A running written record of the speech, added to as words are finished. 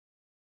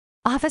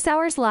Office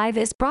Hours Live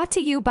is brought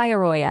to you by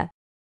AROYA,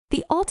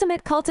 the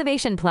ultimate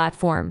cultivation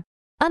platform.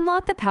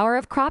 Unlock the power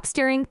of crop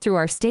steering through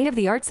our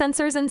state-of-the-art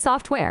sensors and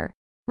software.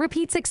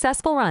 Repeat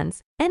successful runs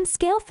and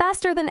scale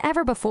faster than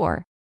ever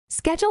before.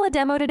 Schedule a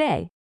demo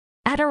today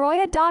at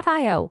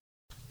AROYA.io.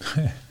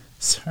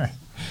 Sorry.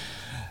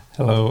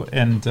 Hello,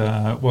 and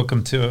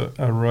welcome to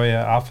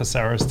AROYA Office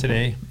Hours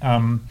today.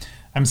 I'm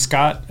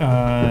Scott,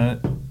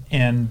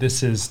 and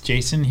this is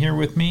Jason here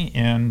with me,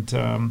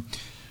 and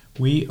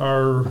we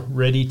are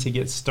ready to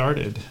get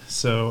started.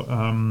 So,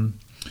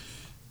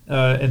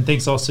 and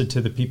thanks also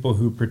to the people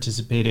who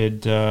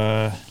participated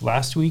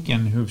last week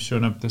and who've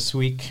shown up this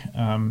week.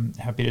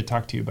 Happy to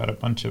talk to you about a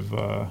bunch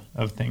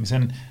of things.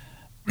 And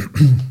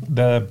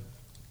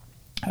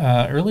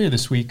earlier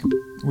this week,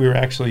 we were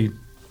actually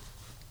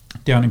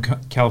down in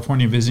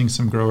California visiting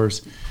some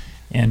growers,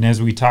 and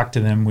as we talked to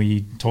them,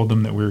 we told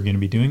them that we were going to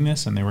be doing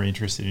this, and they were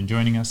interested in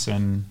joining us.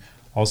 And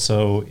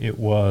also, it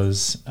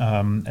was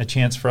a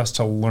chance for us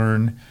to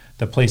learn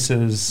the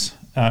places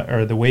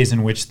or the ways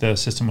in which the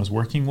system was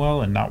working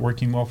well and not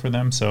working well for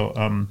them. So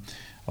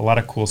a lot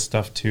of cool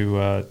stuff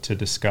to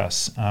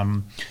discuss.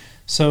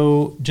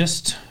 So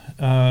just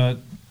to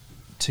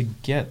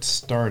get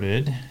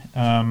started,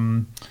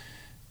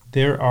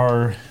 there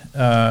are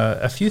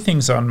a few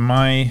things on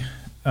my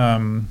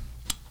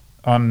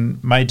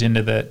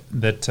agenda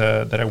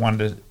that I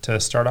wanted to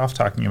start off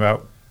talking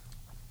about.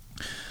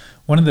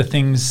 One of the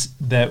things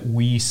that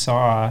we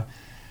saw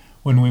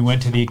when we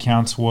went to the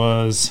accounts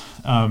was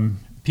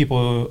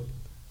people,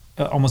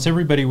 almost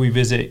everybody we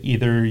visit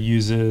either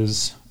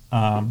uses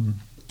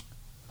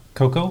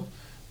cocoa,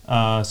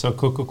 so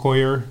cocoa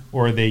coir,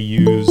 or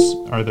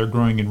they're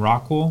growing in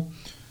rock wool,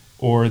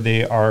 or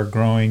they are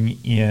growing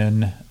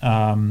in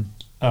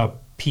a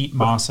peat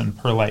moss and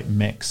perlite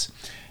mix.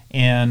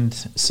 And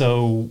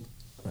so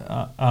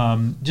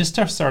just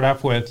to start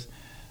off with,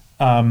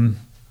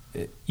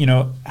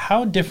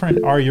 how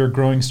different are your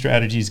growing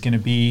strategies going to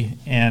be,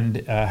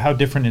 and how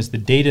different is the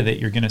data that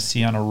you're going to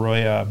see on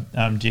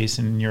AROYA,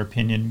 Jason, in your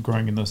opinion,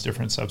 growing in those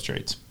different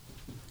substrates?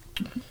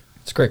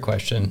 It's a great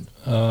question.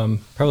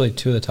 Probably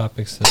two of the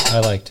topics that I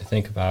like to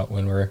think about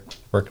when we're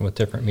working with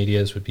different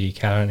medias would be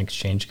cation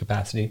exchange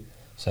capacity,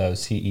 so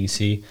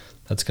CEC.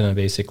 That's going to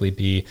basically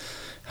be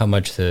how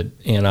much the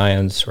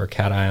anions or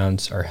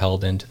cations are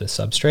held into the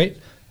substrate.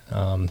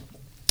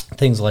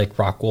 Things like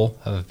rock wool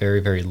have a very,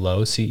 very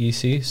low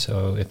CEC,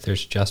 so if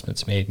there's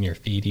adjustments made in your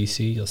feed EC,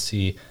 you'll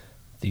see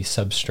the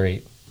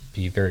substrate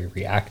be very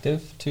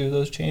reactive to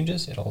those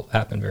changes. It'll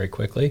happen very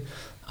quickly.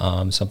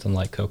 Something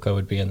like cocoa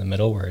would be in the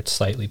middle where it's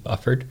slightly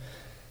buffered.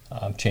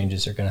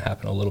 Changes are going to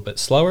happen a little bit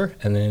slower,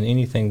 and then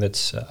anything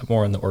that's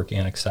more on the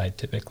organic side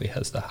typically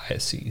has the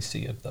highest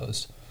CEC of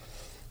those.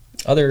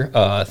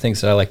 Other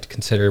things that I like to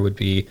consider would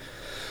be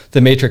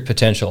the matrix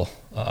potential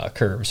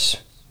curves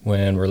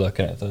when we're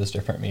looking at those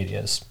different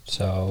medias.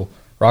 So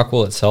rock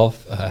wool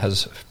itself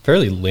has a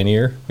fairly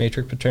linear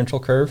matrix potential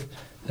curve,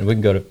 and we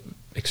can go to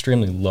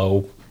extremely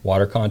low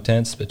water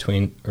contents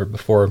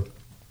before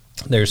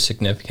there's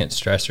significant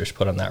stressors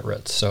put on that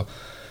root. So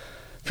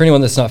for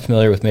anyone that's not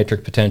familiar with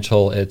matrix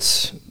potential,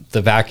 it's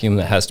the vacuum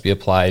that has to be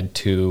applied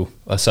to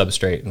a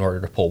substrate in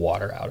order to pull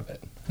water out of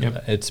it.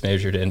 Yep. It's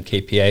measured in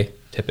kPa,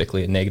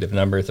 typically a negative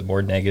number. The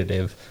more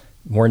negative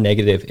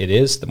it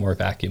is, the more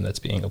vacuum that's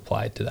being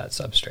applied to that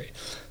substrate.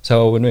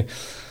 So when we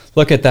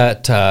look at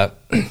that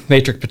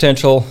matrix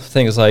potential,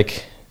 things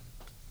like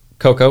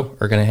cocoa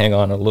are going to hang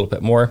on a little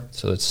bit more,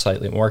 so it's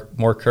slightly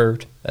more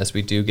curved. As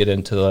we do get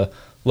into the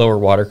lower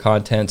water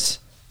contents,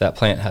 that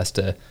plant has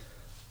to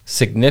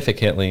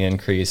significantly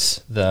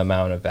increase the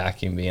amount of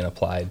vacuum being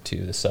applied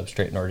to the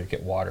substrate in order to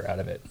get water out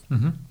of it.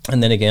 Mm-hmm.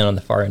 And then again, on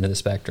the far end of the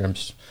spectrum,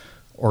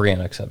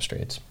 organic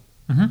substrates.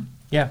 Mm-hmm.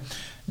 Yeah.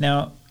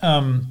 Now,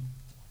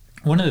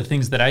 one of the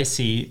things that I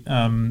see,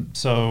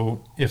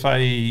 so if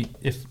I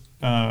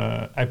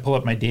pull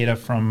up my data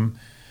from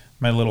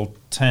my little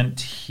tent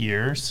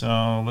here,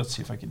 so let's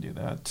see if I can do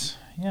that.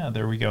 Yeah,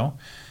 there we go.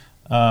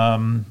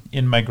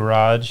 In my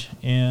garage,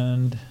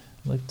 and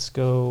let's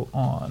go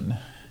on.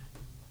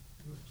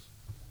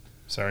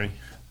 Sorry,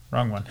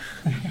 wrong one.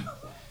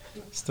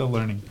 Still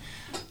learning.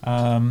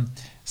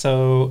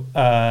 So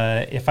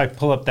if I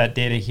pull up that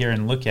data here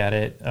and look at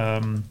it,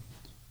 I'm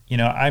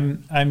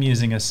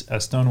using a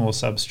stone wool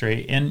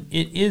substrate, and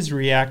it is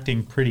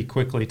reacting pretty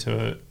quickly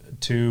to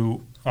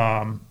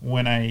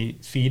when I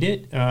feed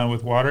it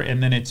with water,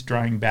 and then it's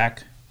drying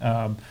back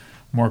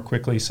more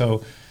quickly.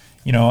 So,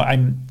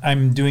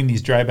 I'm doing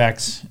these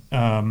drybacks,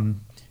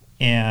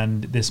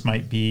 and this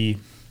might be,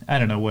 I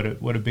don't know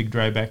what a big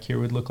dryback here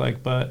would look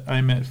like, but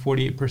I'm at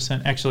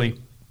 48%. Actually,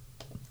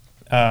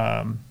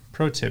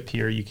 pro tip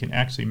here, you can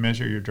actually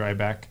measure your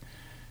dryback.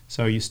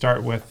 So you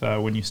start with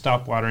when you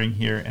stop watering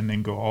here, and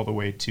then go all the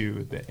way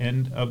to the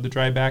end of the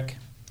dryback.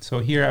 So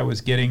here I was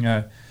getting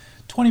a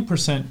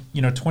 20%,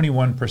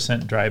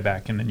 21%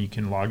 dryback, and then you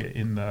can log it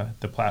in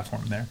the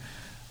platform there.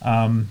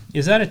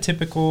 Is that a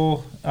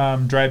typical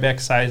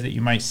dryback size that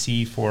you might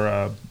see for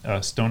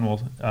a stone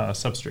wool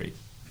substrate?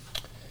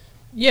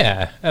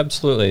 Yeah,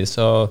 absolutely.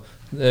 So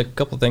A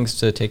couple things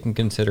to take in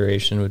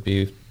consideration would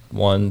be,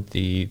 one,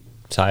 the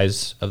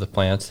size of the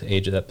plants, the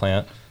age of that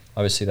plant.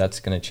 Obviously, that's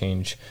going to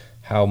change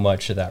how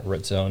much of that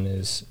root zone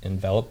is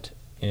enveloped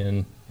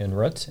in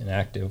roots and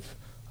active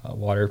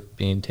water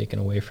being taken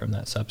away from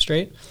that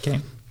substrate. Okay.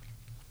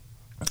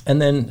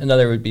 And then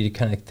another would be to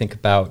kind of think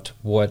about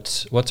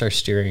what's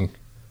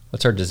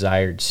our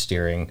desired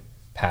steering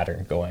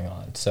pattern going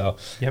on. So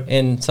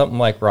in something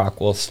like rock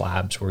wool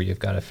slabs, where you've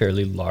got a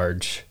fairly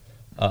large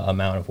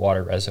amount of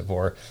water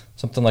reservoir,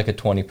 something like a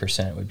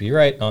 20% would be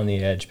right on the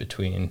edge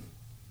between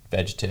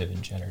vegetative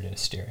and generative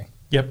steering.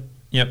 Yep.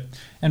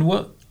 And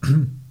what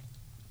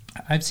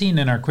I've seen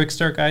in our quick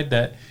start guide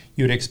that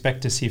you would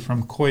expect to see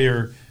from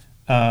coir,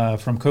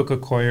 from coco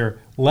coir,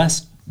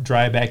 less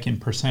dryback in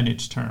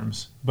percentage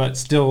terms, but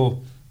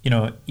still,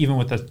 even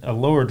with a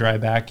lower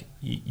dryback,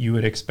 you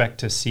would expect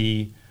to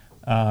see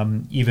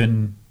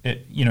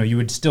you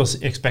would still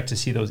expect to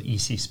see those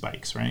EC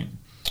spikes, right?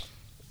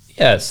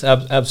 Yes,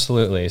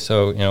 absolutely.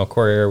 So,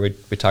 coir,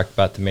 we talked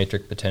about the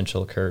matrix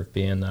potential curve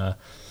being a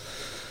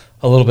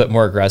little bit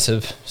more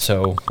aggressive.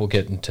 So we'll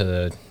get into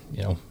the,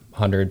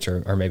 hundreds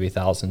or maybe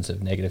thousands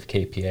of negative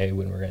KPA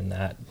when we're in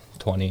that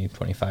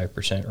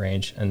 20-25%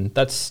 range. And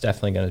that's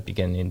definitely going to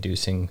begin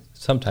inducing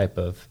some type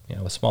of,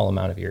 a small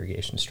amount of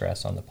irrigation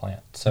stress on the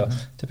plant. So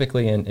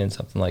typically in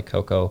something like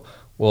cocoa,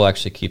 we'll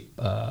actually keep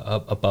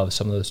above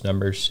some of those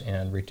numbers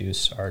and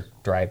reduce our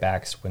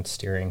drybacks when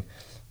steering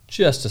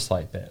just a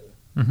slight bit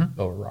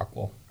over rock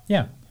wool.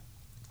 Yeah.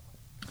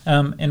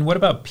 And what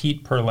about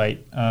peat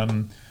perlite?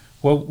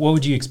 What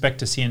would you expect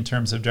to see in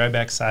terms of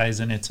dryback size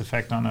and its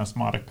effect on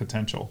osmotic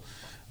potential,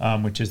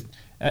 which is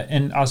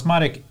and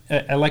osmotic?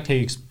 I like how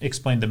you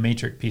explained the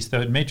matrix piece.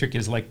 The matrix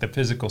is like the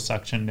physical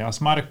suction. The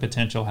osmotic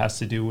potential has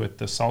to do with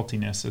the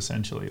saltiness,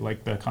 essentially,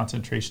 like the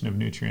concentration of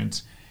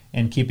nutrients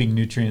and keeping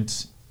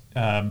nutrients,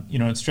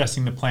 and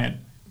stressing the plant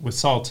with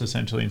salts,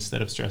 essentially,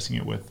 instead of stressing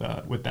it with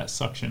that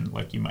suction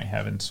like you might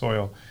have in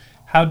soil.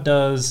 How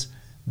does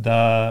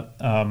the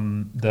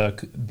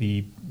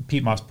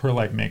peat moss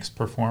perlite mix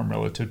perform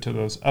relative to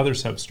those other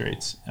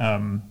substrates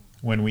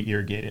when we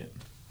irrigate it?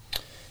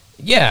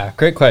 Yeah,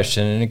 great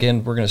question. And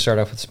again, we're going to start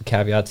off with some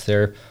caveats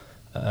there.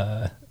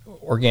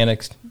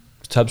 Organic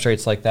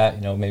substrates like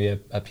that, maybe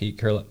a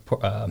peat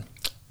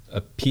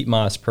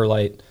moss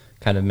perlite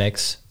kind of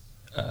mix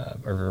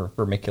or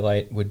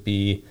vermiculite would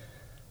be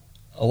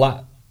a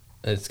lot.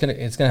 It's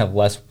gonna have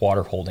less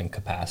water holding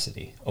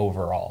capacity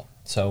overall.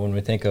 So when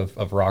we think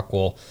of rock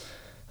wool,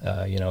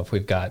 if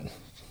we've got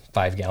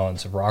 5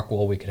 gallons of rock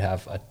wool, we could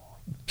have a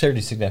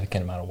fairly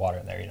significant amount of water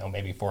in there,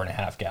 maybe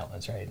 4.5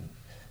 gallons, right?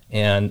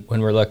 And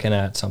when we're looking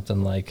at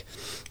something like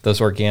those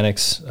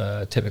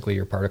organics, typically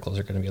your particles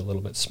are going to be a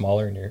little bit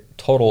smaller and your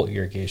total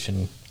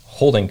irrigation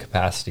holding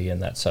capacity in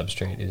that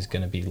substrate is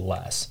going to be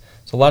less.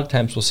 So a lot of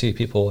times we'll see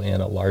people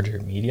in a larger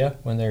media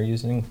when they're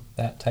using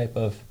that type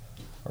of,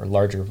 or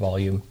larger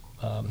volume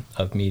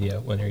of media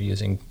when they're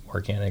using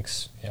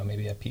organics,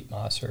 maybe a peat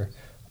moss or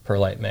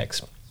perlite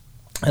mix.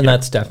 And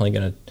that's definitely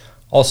going to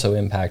also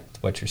impact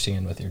what you're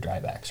seeing with your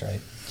drybacks, right?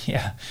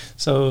 Yeah.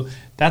 So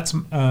that's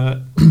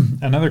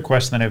another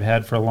question that I've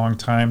had for a long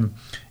time.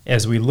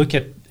 As we look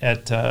at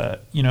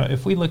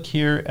if we look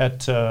here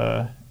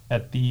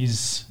at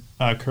these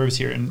curves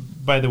here,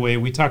 and by the way,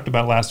 we talked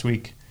about last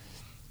week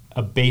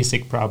a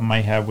basic problem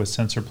I have with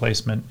sensor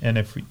placement, and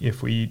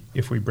if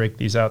we break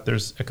these out,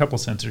 there's a couple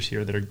sensors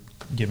here that are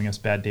giving us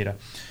bad data,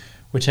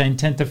 which I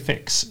intend to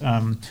fix.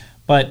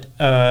 But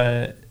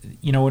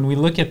when we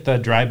look at the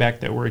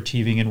dryback that we're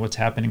achieving and what's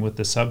happening with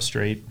the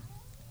substrate,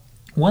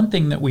 one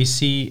thing that we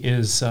see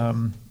is,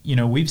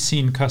 we've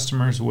seen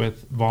customers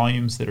with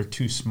volumes that are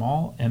too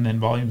small and then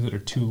volumes that are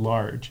too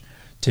large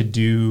to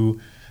do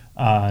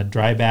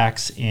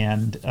drybacks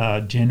and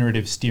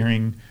generative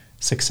steering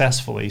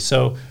successfully.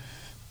 So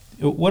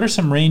what are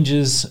some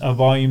ranges of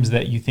volumes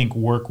that you think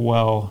work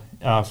well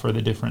for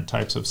the different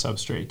types of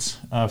substrates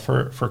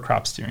for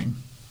crop steering?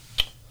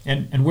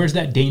 And where's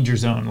that danger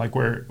zone, like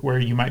where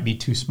you might be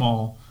too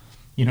small,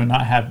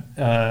 not have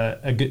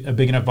a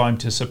big enough volume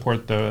to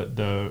support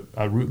the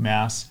root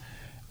mass,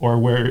 or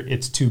where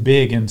it's too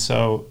big, and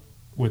so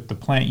with the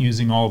plant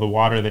using all the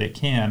water that it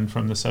can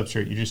from the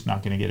substrate, you're just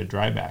not going to get a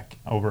dryback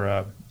over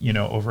a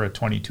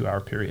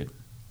 22-hour period.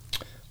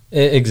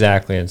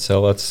 Exactly. And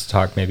so let's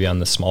talk maybe on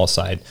the small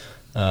side.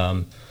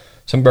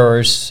 Some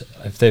growers,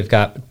 if they've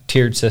got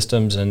tiered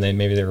systems and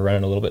they're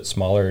running a little bit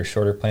smaller or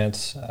shorter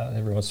plants,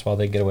 every once in a while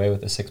they get away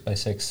with a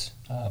 6x6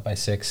 by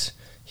 6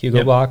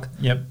 Hugo block.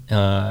 Yep.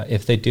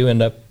 If they do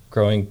end up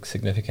growing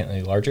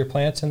significantly larger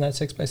plants in that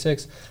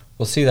 6x6,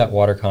 we'll see that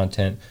water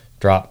content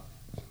drop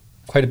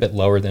quite a bit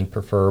lower than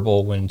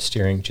preferable when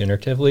steering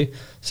generatively,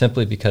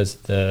 simply because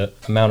the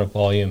amount of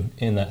volume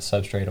in that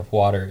substrate of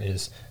water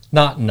is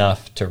not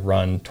enough to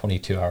run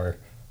 22-hour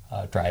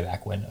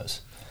dryback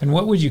windows. And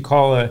what would you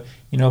call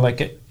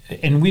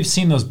and we've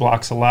seen those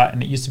blocks a lot,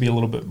 and it used to be a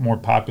little bit more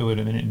popular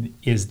than it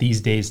is these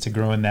days to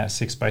grow in that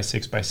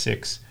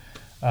 6x6x6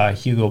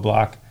 Hugo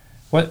block.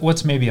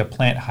 What's maybe a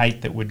plant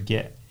height that would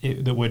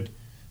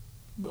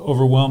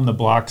overwhelm the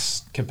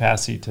block's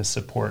capacity to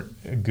support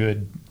a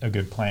good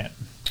plant?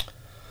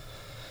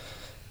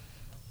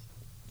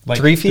 Like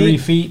 3 feet? 3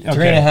 feet? Okay.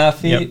 3.5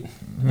 feet.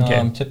 Yep.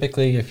 Okay.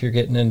 Typically, if you're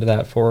getting into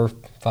that 4,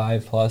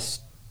 5 plus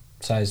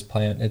size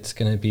plant, it's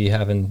going to be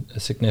having a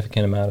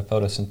significant amount of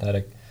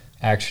photosynthetic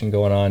action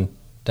going on,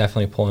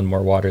 definitely pulling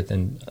more water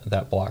than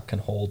that block can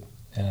hold,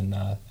 and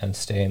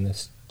stay in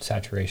this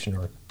saturation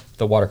or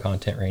the water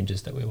content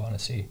ranges that we want to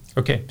see.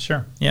 Okay,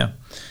 sure. Yeah.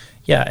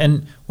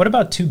 And what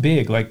about too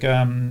big? Like,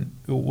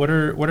 what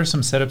are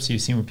some setups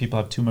you've seen where people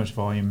have too much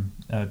volume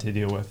to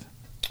deal with?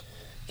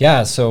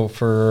 Yeah, so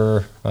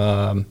for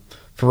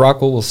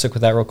rock wool, we'll stick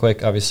with that real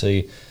quick.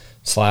 Obviously,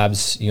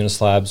 slabs,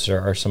 unislabs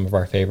are some of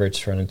our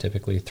favorites, running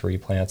typically 3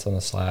 plants on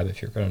the slab.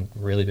 If you're going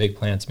really big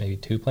plants, maybe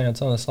 2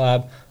 plants on the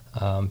slab.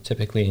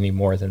 Typically, any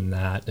more than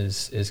that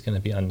is going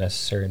to be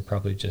unnecessary and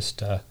probably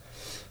just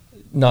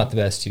not the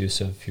best use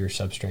of your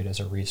substrate as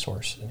a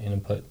resource and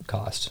input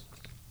cost.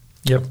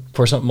 Yep.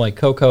 For something like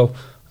cocoa,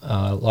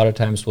 a lot of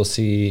times we'll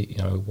see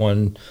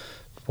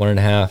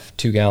 1.5,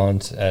 2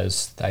 gallons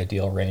as the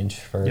ideal range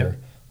for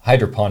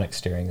hydroponic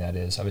steering. That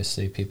is,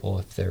 obviously, people,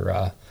 if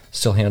they're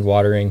still hand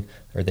watering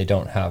or they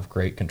don't have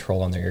great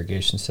control on their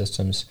irrigation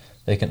systems,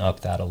 they can up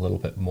that a little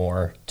bit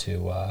more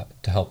to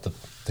help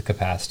the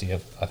capacity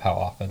of how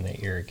often they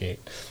irrigate.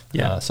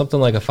 Something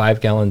like a 5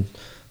 gallon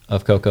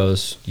of cocoa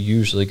is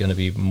usually going to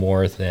be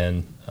more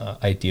than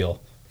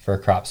ideal for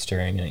crop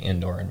steering in an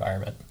indoor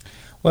environment.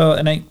 Well,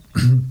 and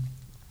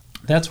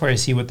that's where I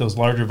see with those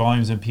larger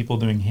volumes and people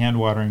doing hand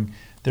watering,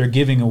 they're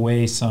giving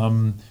away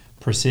some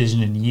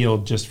precision and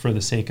yield just for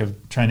the sake of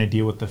trying to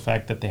deal with the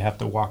fact that they have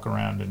to walk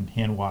around and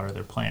hand water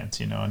their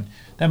plants, and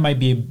that might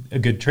be a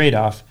good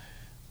trade-off.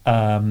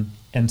 And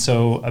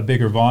so a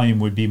bigger volume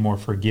would be more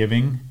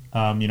forgiving.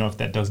 If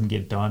that doesn't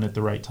get done at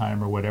the right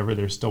time or whatever,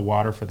 there's still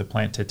water for the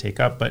plant to take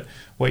up. But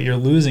what you're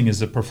losing is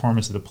the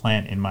performance of the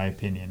plant, in my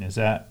opinion. Is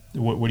that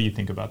what do you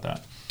think about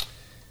that?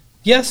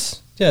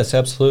 Yes,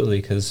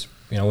 absolutely. Because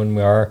when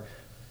we are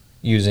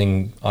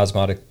using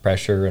osmotic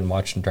pressure and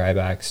watching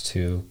drybacks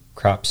to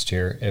crop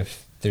steer,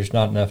 if there's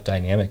not enough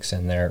dynamics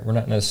in there, we're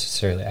not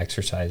necessarily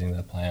exercising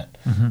the plant.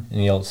 Mm-hmm.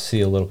 And you'll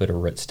see a little bit of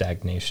root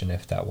stagnation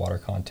if that water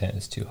content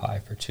is too high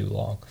for too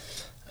long.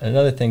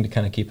 Another thing to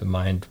kind of keep in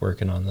mind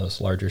working on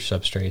those larger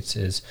substrates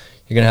is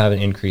you're going to have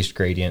an increased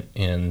gradient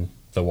in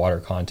the water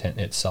content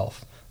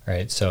itself,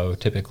 right? So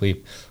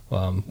typically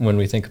when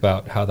we think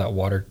about how that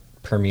water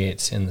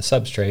permeates in the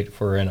substrate,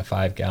 if we're in a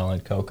 5 gallon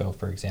cocoa,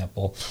 for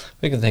example,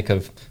 we can think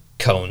of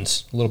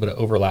cones, a little bit of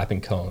overlapping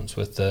cones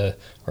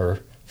or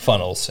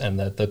funnels, and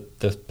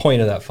the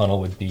point of that funnel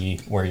would be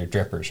where your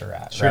drippers are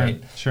at,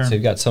 right? Sure. So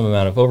you've got some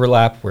amount of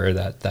overlap where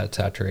that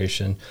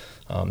saturation,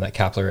 that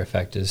capillary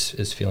effect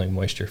is feeling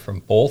moisture from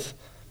both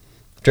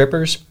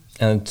drippers.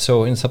 And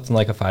so in something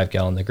like a 5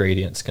 gallon, the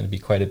gradient's going to be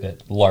quite a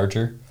bit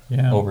larger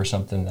over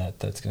something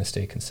that's going to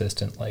stay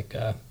consistent, like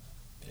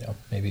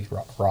maybe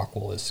rock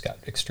wool has got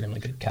extremely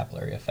good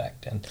capillary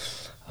effect. And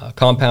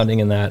compounding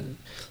in that,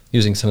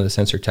 using some of the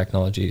sensor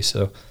technology.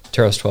 So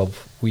Terros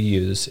 12 we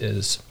use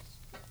is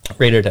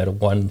rated at a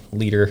 1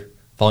 liter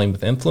volume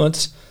of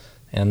influence,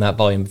 and that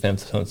volume of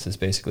influence is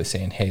basically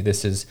saying, hey,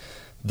 this is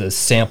the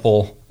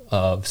sample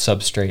of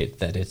substrate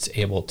that it's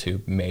able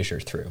to measure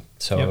through.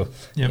 So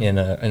in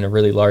a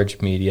really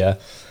large media,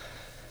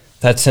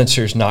 that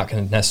sensor is not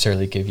going to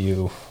necessarily give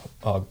you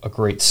a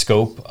great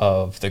scope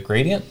of the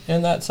gradient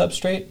in that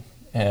substrate,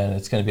 and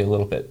it's going to be a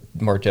little bit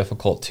more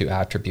difficult to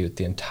attribute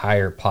the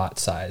entire pot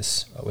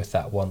size with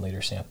that 1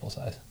 liter sample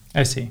size.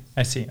 I see.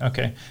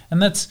 Okay.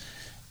 And that's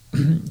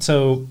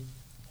so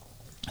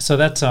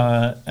that's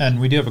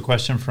and we do have a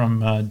question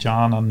from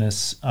John on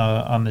this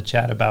on the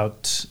chat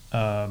about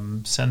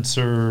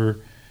sensor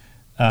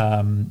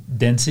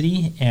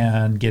density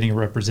and getting a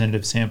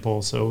representative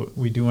sample. So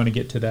we do want to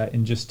get to that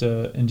in just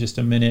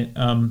a minute.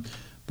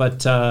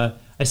 But I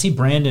see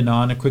Brandon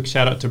on. A quick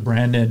shout out to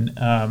Brandon.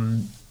 I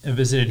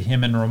visited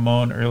him and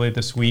Ramon earlier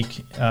this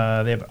week. They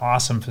have an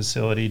awesome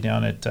facility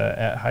down at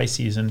High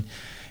Season.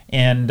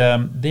 And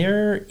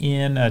they're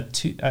in they're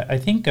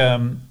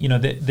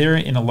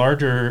in a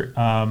larger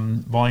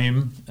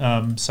volume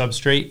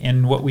substrate.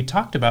 And what we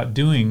talked about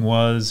doing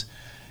was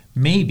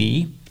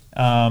maybe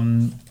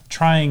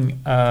trying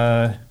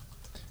an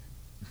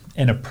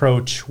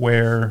approach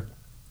where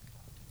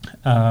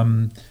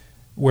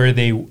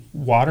they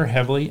water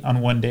heavily on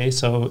one day.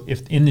 So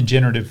if in the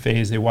generative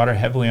phase they water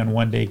heavily on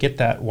one day, get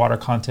that water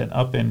content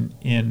up in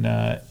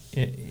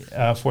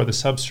for the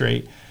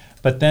substrate,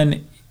 but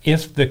then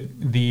if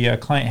the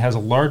client has a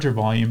larger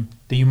volume,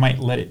 then you might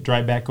let it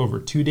dry back over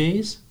 2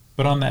 days.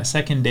 But on that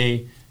second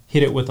day,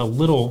 hit it with a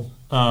little,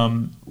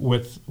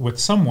 with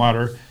some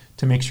water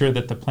to make sure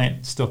that the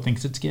plant still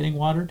thinks it's getting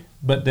watered.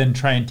 But then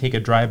try and take a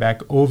dry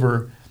back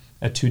over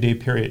a 2 day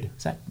period.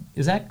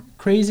 Is that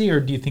crazy, or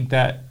do you think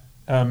that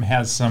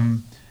has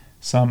some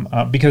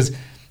because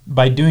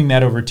by doing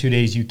that over 2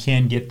 days, you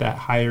can get that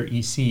higher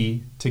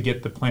EC to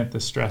get the plant the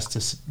stress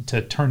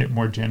to turn it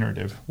more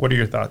generative. What are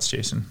your thoughts,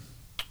 Jason?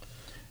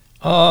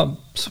 So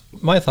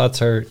my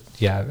thoughts are,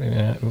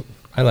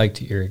 I like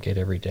to irrigate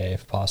every day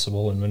if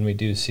possible. And when we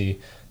do see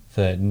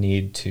the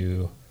need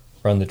to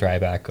run the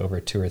dryback over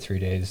 2 or 3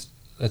 days,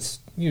 that's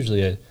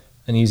usually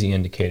an easy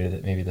indicator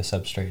that maybe the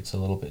substrate's a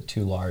little bit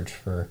too large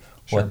for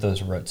Sure. what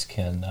those roots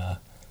can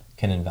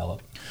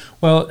envelop.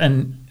 Well,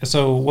 and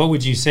so what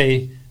would you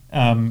say,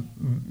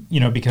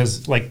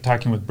 because like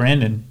talking with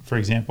Brandon, for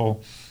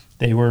example,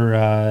 they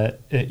were,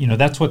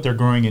 that's what they're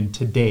growing in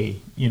today,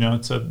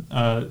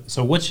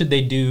 so what should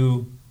they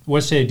do?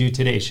 What should they do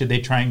today? Should they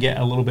try and get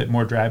a little bit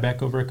more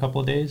dryback over a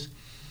couple of days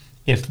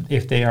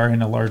if they are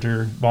in a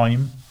larger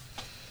volume?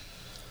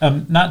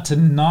 Not to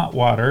not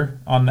water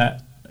on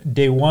that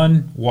day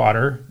one,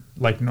 water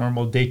like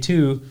normal. Day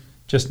two,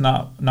 just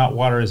not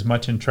water as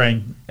much and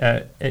trying.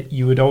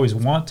 You would always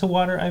want to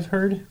water, I've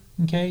heard.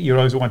 Okay, you would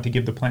always want to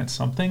give the plant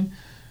something,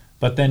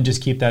 but then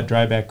just keep that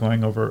dryback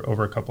going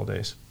over a couple of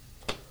days.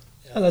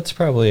 Yeah, that's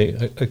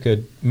probably a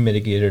good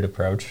mitigated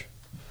approach.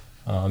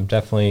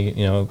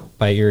 Definitely,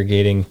 by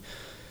irrigating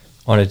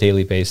on a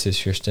daily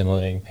basis, you're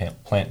stimulating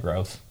plant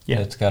growth. Yeah,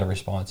 it's got a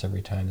response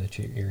every time that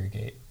you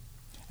irrigate.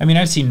 I mean,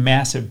 I've seen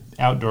massive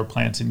outdoor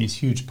plants in these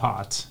huge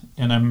pots,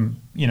 and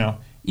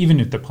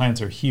even if the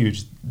plants are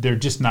huge, they're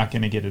just not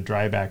going to get a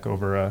dryback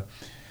over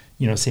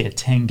say a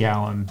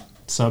 10-gallon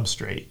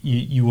substrate.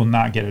 You will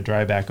not get a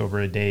dryback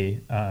over a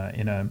day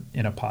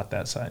in a pot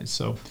that size.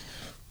 So,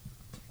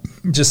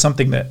 just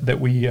something that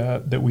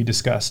we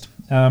discussed.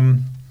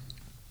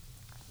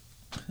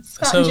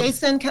 Scott and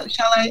Jason,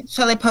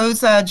 shall I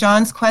pose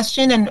John's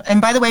question?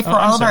 And by the way, for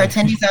all of our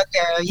attendees out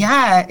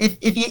there,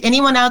 if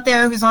anyone out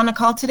there who's on a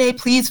call today,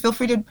 please feel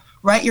free to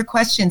write your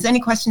questions, any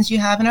questions you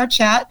have in our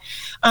chat.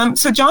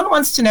 So John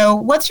wants to know,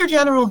 what's your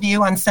general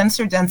view on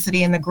sensor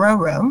density in the grow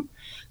room?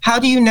 How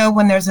do you know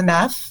when there's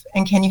enough,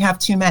 and can you have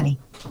too many?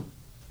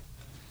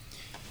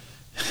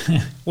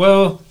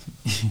 Well,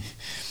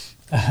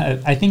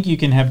 I think you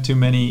can have too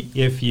many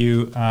if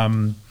you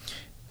are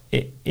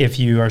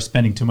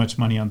spending too much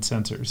money on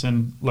sensors.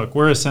 And look,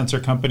 we're a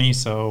sensor company,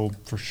 so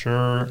for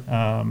sure,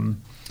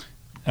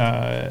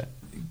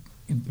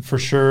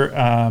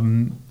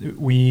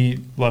 we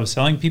love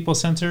selling people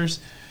sensors.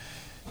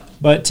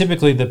 But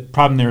typically, the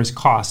problem there is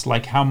cost.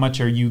 Like, how much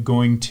are you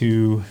going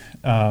to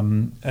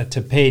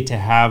pay to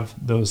have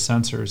those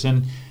sensors?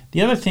 And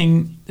the other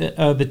thing,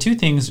 the two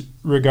things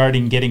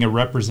regarding getting a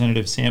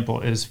representative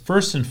sample is,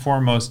 first and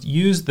foremost,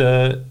 use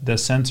the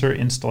sensor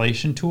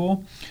installation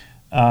tool.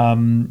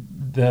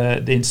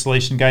 The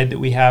installation guide that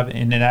we have,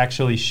 and it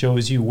actually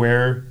shows you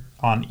where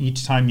on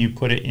each time you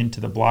put it into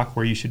the block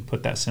where you should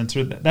put that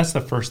sensor. That's the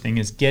first thing,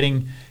 is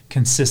getting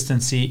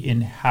consistency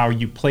in how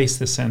you place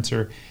the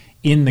sensor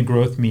in the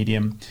growth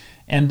medium.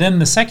 And then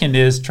the second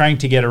is trying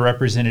to get a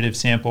representative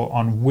sample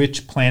on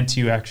which plants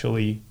you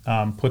actually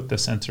put the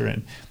sensor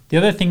in. The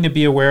other thing to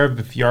be aware of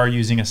if you are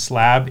using a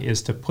slab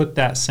is to put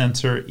that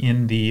sensor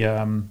in the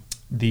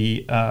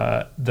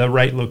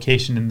right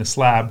location in the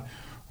slab,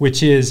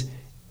 which is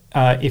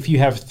if you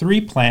have 3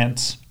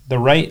 plants, the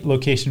right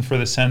location for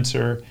the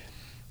sensor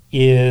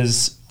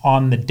is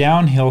on the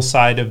downhill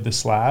side of the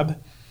slab,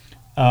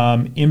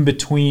 in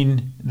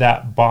between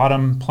that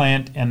bottom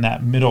plant and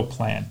that middle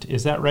plant.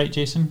 Is that right,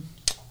 Jason?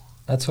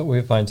 That's what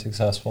we find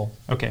successful.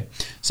 Okay,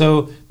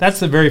 so that's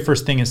the very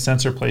first thing, is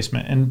sensor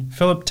placement. And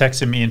Philip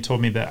texted me and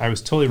told me that I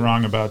was totally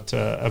wrong about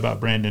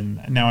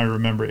Brandon. Now I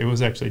remember it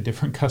was actually a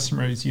different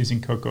customer who's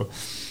using Cocoa.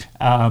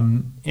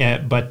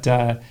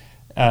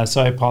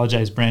 So I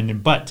apologize, Brandon.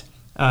 But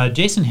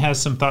Jason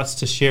has some thoughts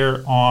to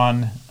share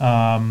on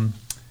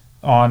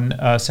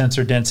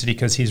sensor density,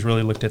 because he's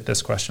really looked at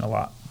this question a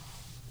lot.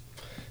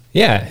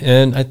 Yeah,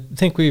 and I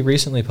think we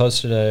recently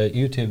posted a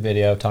YouTube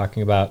video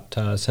talking about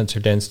sensor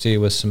density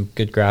with some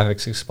good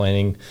graphics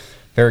explaining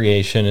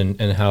variation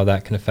and how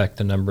that can affect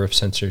the number of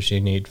sensors you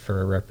need for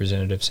a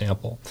representative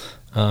sample.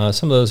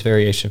 Some of those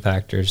variation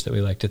factors that we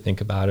like to think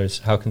about is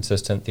how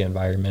consistent the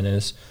environment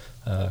is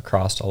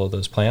across all of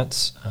those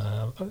plants.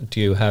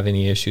 Do you have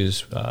any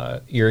issues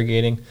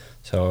irrigating?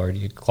 So, or do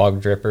you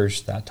clog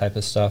drippers, that type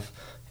of stuff?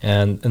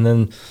 And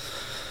then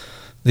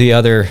the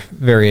other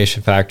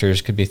variation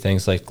factors could be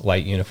things like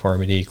light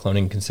uniformity,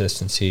 cloning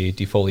consistency,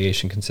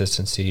 defoliation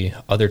consistency,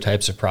 other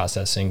types of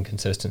processing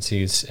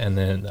consistencies, and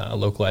then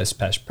localized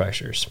pest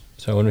pressures.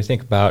 So when we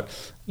think about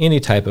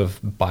any type of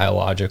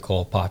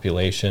biological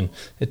population,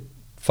 it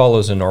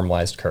follows a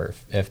normalized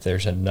curve if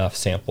there's enough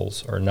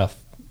samples or enough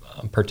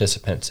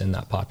participants in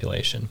that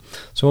population.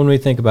 So when we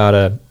think about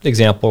an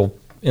example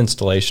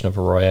installation of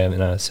AROYA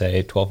in a,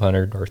 say,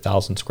 1,200 or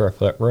 1,000 square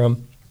foot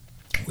room,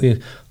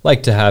 we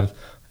like to have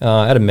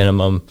at a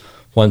minimum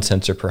 1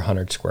 sensor per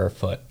 100 square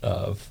foot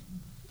of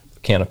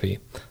canopy.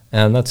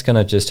 And that's going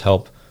to just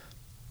help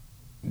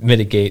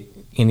mitigate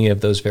any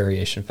of those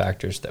variation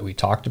factors that we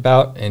talked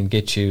about and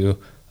get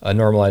you a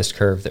normalized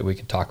curve that we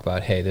can talk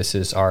about. Hey, this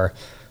is our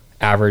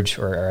average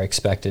or our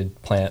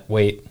expected plant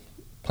weight,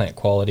 plant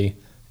quality,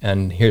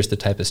 and here's the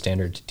type of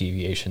standard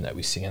deviation that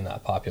we see in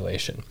that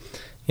population.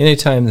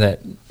 Anytime that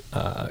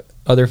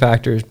other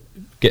factors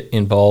get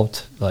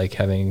involved, like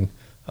having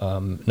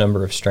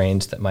number of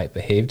strains that might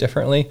behave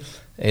differently,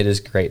 it is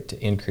great to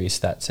increase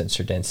that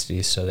sensor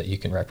density so that you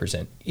can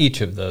represent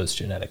each of those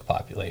genetic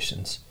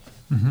populations.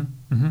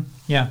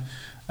 Yeah,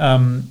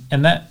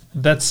 and that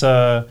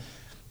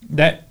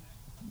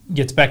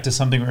gets back to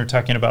something we were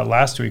talking about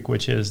last week,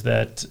 which is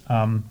that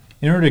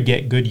in order to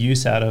get good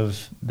use out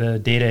of the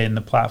data in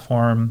the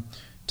platform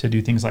to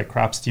do things like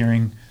crop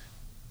steering,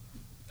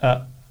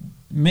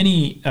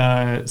 many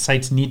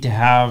sites need to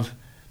have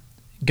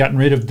gotten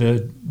rid of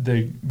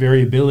the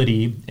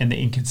variability and the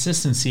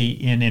inconsistency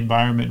in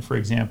environment, for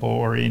example,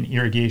 or in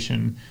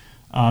irrigation,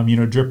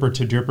 dripper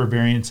to dripper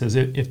variances.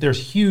 If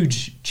there's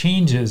huge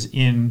changes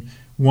in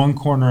one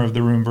corner of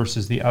the room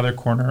versus the other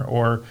corner,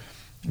 or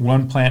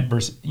one plant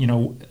versus,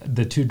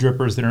 the two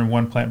drippers that are in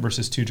one plant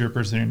versus two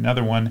drippers that are in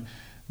another one,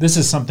 this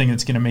is something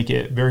that's going to make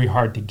it very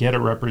hard to get a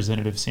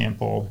representative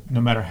sample, no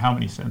matter how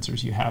many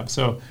sensors you have.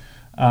 So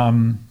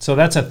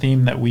that's a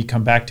theme that we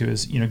come back to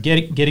is,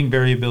 getting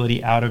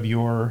variability out of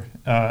your,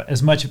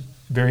 as much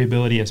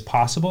variability as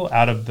possible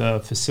out of the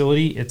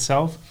facility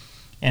itself,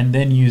 and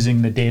then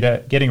using the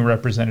data, getting a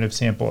representative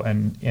sample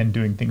and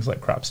doing things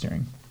like crop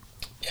steering.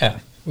 Yeah,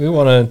 we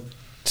want to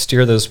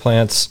steer those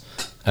plants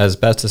as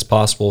best as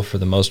possible for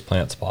the most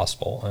plants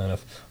possible. And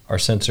if our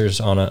sensor's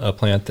on a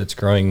plant that's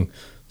growing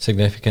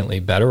significantly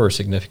better or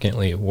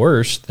significantly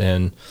worse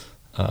than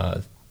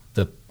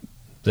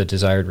the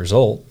desired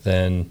result,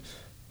 then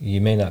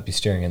you may not be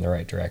steering in the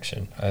right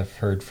direction. I've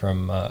heard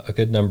from a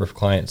good number of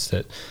clients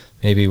that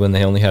maybe when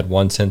they only had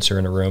one sensor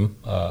in a room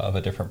of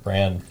a different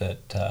brand,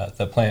 that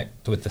the plant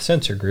with the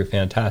sensor grew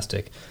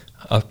fantastic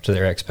up to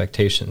their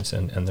expectations,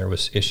 and there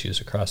was issues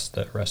across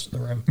the rest of the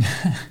room.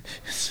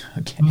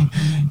 Okay.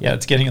 Yeah,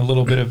 it's getting a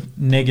little bit of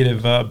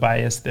negative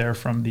bias there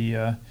from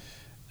the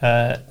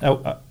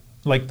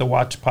like the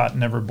watch pot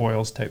never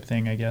boils type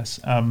thing, I guess.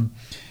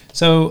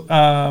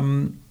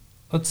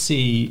 Let's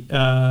see.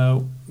 I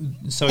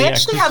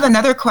actually have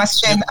another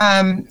question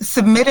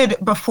submitted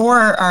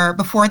before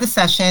the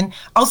session,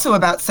 also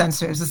about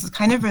sensors. This is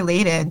kind of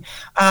related.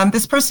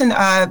 This person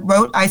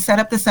wrote, I set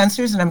up the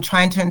sensors and I'm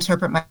trying to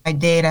interpret my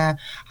data.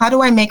 How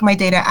do I make my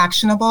data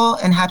actionable,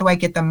 and how do I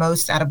get the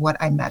most out of what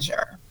I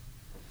measure?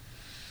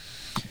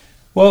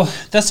 Well,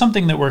 that's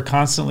something that we're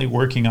constantly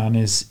working on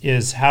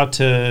is how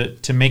to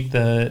make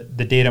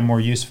the data more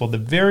useful. The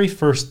very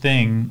first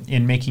thing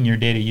in making your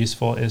data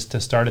useful is to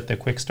start at the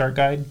quick start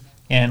guide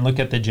and look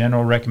at the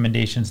general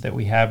recommendations that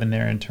we have in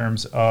there in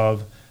terms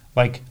of,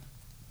 like,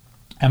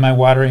 am I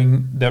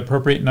watering the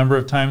appropriate number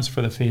of times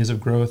for the phase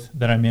of growth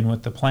that I'm in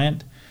with the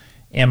plant?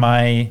 Am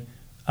I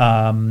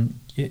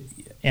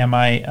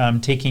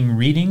taking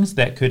readings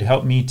that could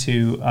help me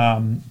to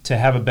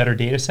have a better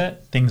data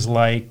set? Things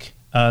like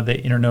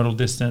the internodal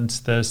distance,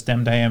 the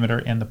stem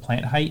diameter, and the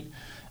plant height.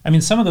 I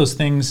mean, some of those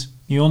things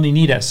you only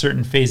need at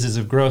certain phases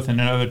of growth, and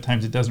at other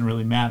times it doesn't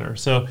really matter.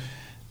 So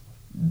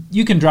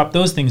you can drop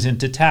those things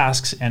into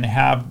tasks and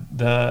have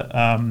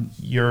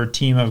your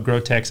team of grow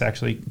techs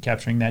actually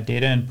capturing that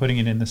data and putting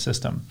it in the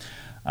system.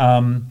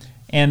 And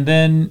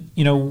then,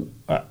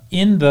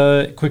 in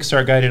the Quick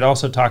Start Guide, it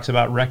also talks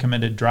about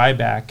recommended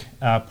dryback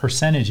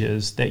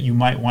percentages that you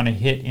might want to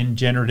hit in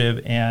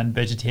generative and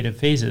vegetative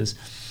phases.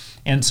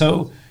 And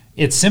so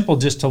it's simple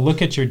just to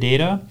look at your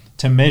data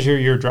to measure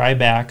your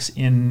drybacks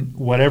in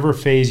whatever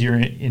phase you're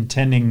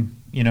intending.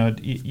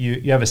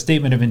 You have a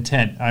statement of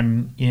intent.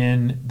 I'm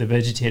in the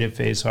vegetative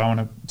phase, so I want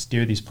to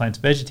steer these plants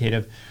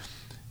vegetative.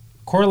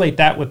 Correlate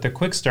that with the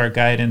Quick Start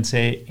Guide and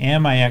say,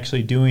 am I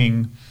actually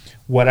doing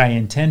what I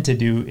intend to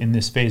do in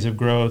this phase of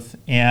growth?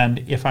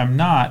 And if I'm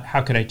not,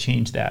 how could I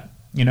change that?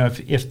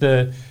 If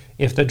the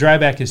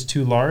dryback is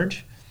too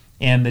large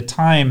and the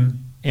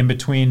time in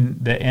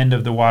between the end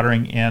of the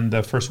watering and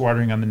the first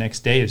watering on the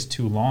next day is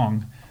too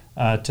long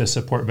to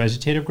support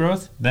vegetative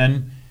growth,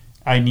 then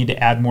I need to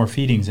add more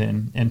feedings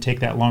in and take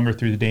that longer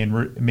through the day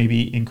and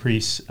maybe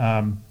increase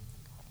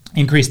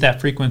that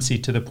frequency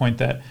to the point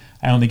that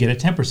I only get a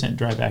 10%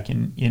 dryback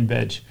in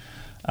veg.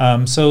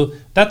 So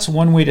that's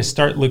one way to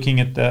start looking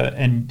at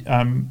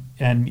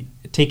and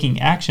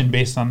taking action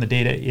based on the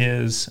data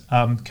is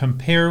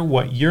compare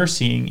what you're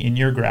seeing in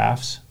your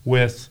graphs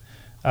with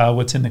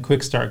what's in the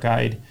Quick Start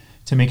Guide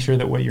to make sure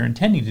that what you're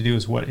intending to do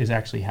is what is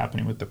actually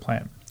happening with the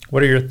plant.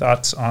 What are your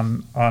thoughts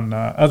on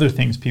other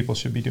things people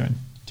should be doing,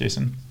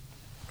 Jason?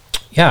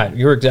 Yeah,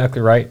 you're exactly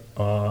right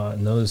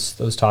on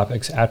those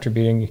topics.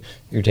 Attributing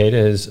your data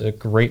is a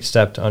great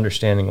step to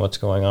understanding what's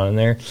going on in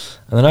there.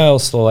 And then I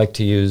also like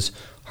to use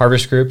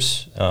harvest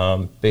groups,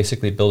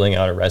 basically building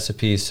out a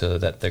recipe so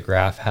that the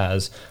graph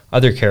has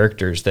other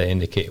characters that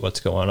indicate what's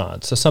going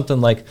on. So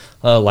something like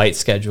a light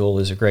schedule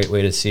is a great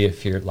way to see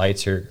if your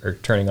lights are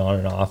turning on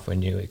and off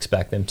when you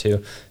expect them to.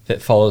 If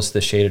it follows the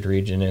shaded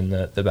region in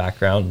the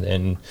background,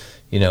 then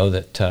you know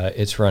that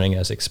it's running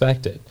as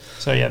expected.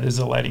 So yeah, there's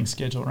a lighting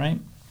schedule, right?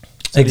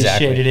 So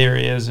exactly. These shaded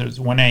areas is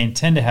when I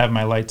intend to have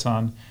my lights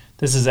on.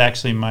 This is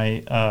actually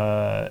my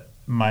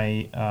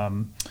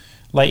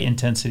light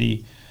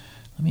intensity.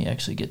 Let me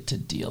actually get to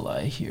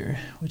DLI here,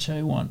 which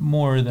I want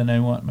more than I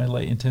want my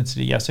light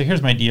intensity. Yeah, so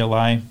here's my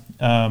DLI,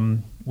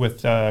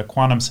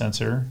 quantum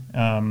sensor,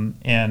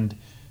 and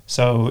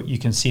so you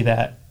can see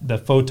that the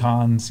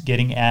photons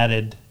getting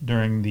added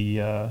during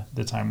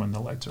the time when the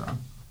lights are on.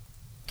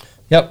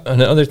 Yep,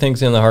 and the other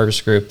things in the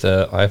harvest group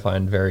that I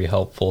find very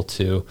helpful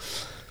to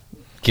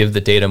give the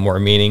data more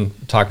meaning,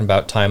 talking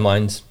about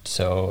timelines.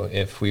 So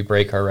if we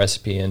break our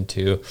recipe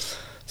into,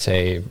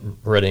 say,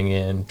 rooting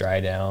in,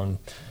 dry down,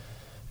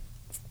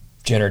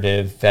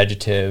 generative,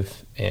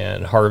 vegetative,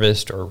 and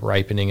harvest, or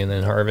ripening and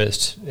then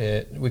harvest,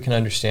 we can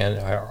understand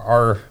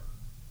our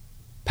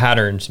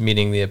patterns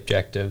meeting the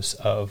objectives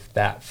of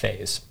that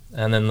phase.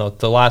 And then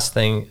the last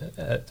thing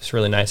that's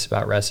really nice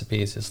about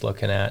recipes is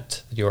looking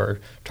at your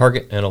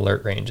target and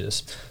alert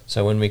ranges.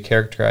 So when we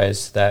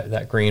characterize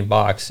that green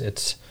box,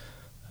 it's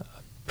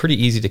pretty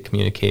easy to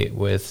communicate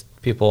with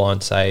people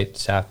on site,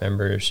 staff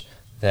members,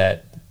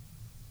 that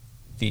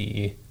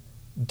the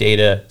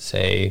data,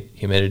 say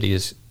humidity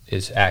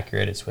is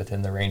accurate, it's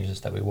within the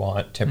ranges that we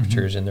want,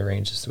 temperatures in the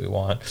ranges that we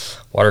want,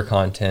 water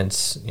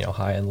contents,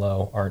 high and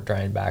low, aren't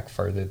drying back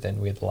further than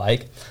we'd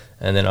like.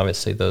 And then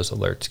obviously those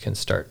alerts can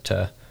start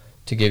to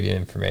give you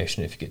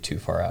information if you get too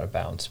far out of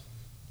bounds.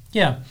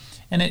 Yeah,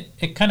 and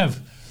it kind of,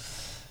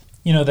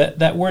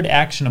 that word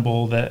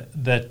actionable that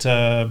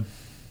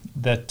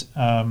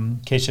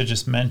Keisha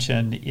just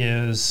mentioned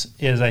is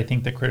I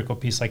think the critical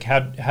piece. Like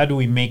how do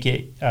we make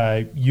it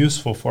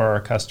useful for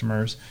our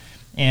customers?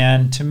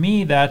 And to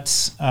me, that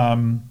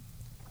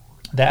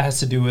has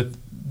to do with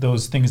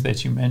those things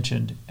that you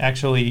mentioned.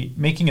 Actually,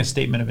 making a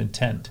statement of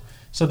intent.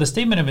 So the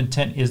statement of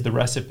intent is the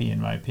recipe,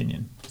 in my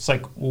opinion. It's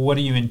like, well, what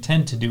do you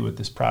intend to do with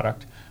this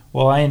product?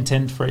 Well, I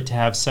intend for it to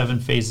have 7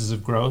 phases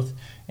of growth,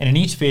 and in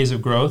each phase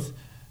of growth,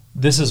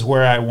 this is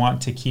where I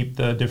want to keep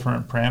the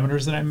different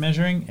parameters that I'm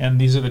measuring, and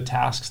these are the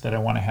tasks that I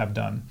want to have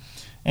done.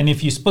 And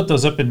if you split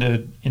those up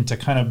into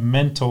kind of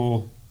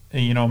mental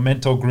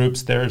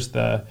groups, there's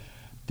the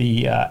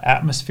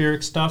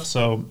atmospheric stuff,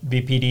 so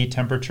VPD,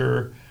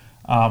 temperature,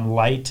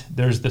 light.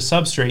 There's the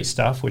substrate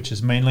stuff, which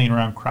is mainly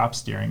around crop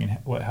steering and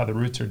how the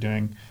roots are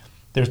doing.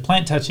 There's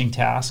plant touching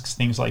tasks,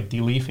 things like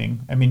deleafing.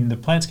 I mean, the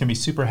plants can be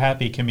super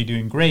happy, can be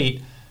doing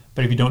great,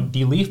 but if you don't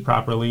deleaf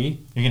properly,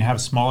 you're going to have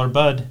smaller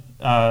bud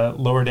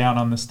lower down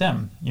on the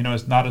stem.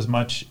 It's not as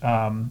much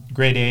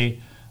grade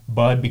A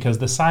bud because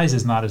the size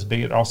is not as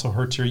big. It also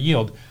hurts your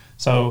yield.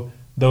 So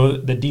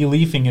the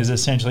deleafing is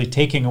essentially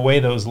taking away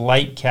those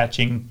light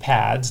catching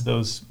pads,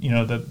 those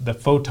the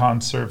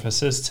photon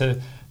surfaces,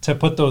 to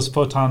put those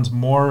photons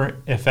more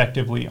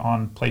effectively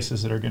on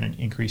places that are going to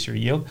increase your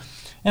yield.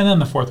 And then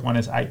the fourth one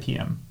is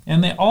IPM.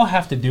 And they all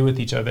have to do with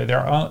each other.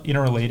 They're all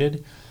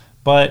interrelated.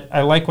 But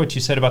I like what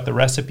you said about the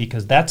recipe,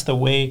 because that's the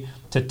way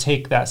to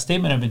take that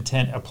statement of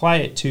intent, apply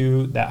it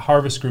to that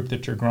harvest group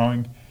that you're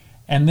growing,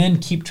 and then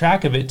keep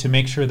track of it to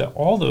make sure that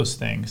all those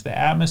things, the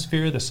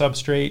atmosphere, the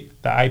substrate,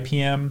 the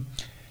IPM,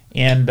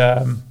 and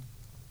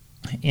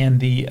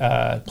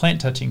the plant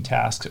touching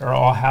tasks are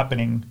all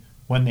happening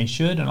when they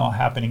should and all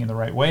happening in the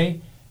right way.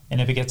 And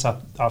if it gets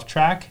off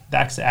track,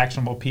 that's the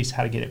actionable piece,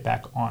 how to get it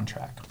back on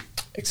track.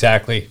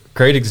 Exactly.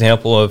 Great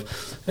example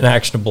of an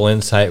actionable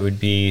insight would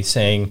be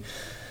saying,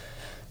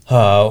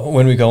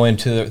 when we go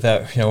into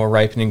that a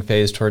ripening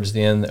phase towards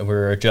the end, that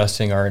we're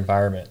adjusting our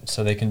environment.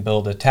 So they can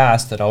build a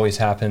task that always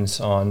happens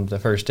on the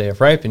first day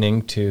of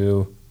ripening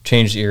to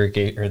change the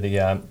irrigate or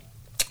the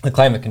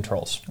climate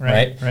controls,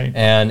 right?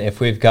 And if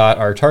we've got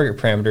our target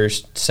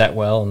parameters set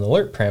well and the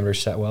alert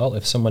parameters set well,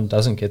 if someone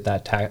doesn't get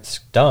that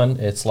task done,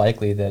 it's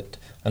likely that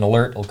an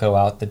alert will go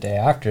out the day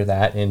after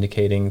that,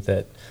 indicating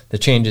that the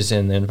changes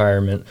in the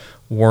environment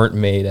weren't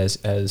made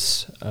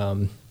as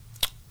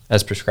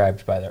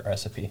prescribed by that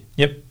recipe.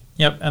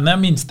 Yep, and that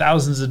means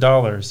thousands of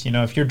dollars.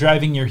 If you're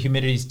driving your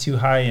humidities too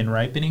high in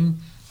ripening,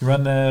 you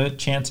run the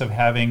chance of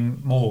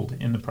having mold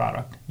in the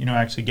product.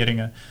 Actually getting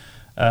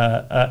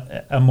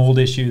a mold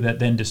issue that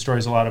then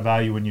destroys a lot of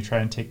value when you try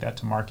and take that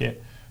to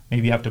market.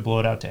 Maybe you have to blow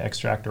it out to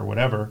extract or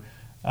whatever.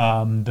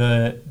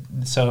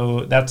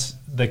 So that's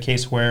the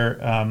case where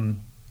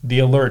the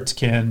alerts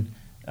can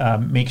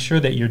make sure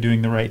that you're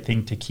doing the right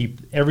thing to keep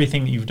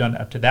everything that you've done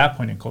up to that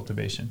point in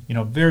cultivation.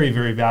 Very,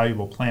 very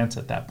valuable plants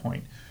at that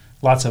point.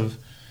 Lots of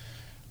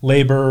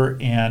labor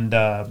and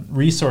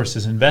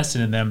resources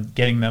invested in them,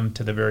 getting them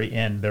to the very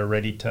end. They're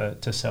ready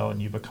to sell,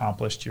 and you've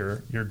accomplished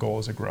your goal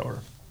as a grower.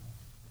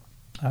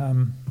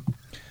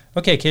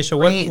 Okay, Keisha,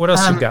 what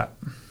else you got?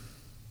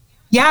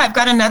 Yeah, I've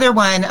got another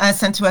one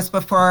sent to us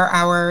before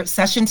our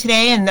session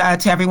today. And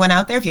to everyone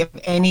out there, if you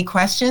have any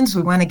questions,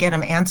 we want to get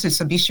them answered.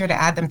 So be sure to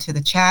add them to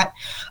the chat.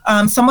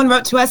 Someone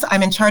wrote to us,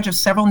 I'm in charge of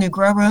several new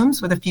grow rooms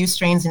with a few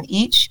strains in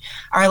each.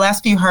 Our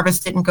last few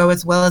harvests didn't go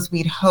as well as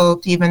we'd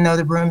hoped, even though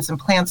the rooms and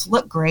plants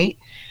look great.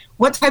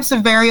 What types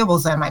of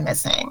variables am I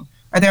missing?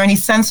 Are there any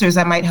sensors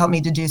that might help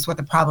me deduce what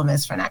the problem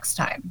is for next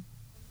time?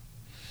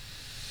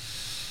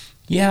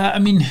 Yeah, I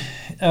mean,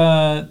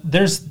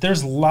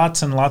 there's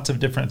lots and lots of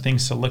different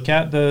things to look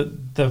at.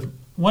 The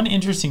one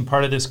interesting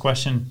part of this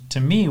question to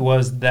me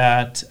was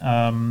that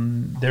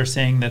they're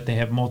saying that they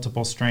have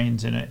multiple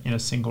strains in a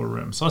single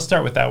room. So let's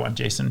start with that one,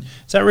 Jason.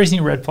 Is that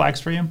raising red flags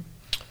for you?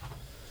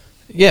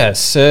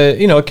 Yes,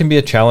 it can be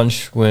a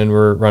challenge when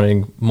we're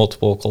running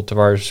multiple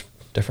cultivars,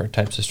 different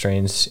types of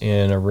strains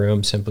in a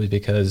room, simply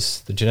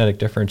because the genetic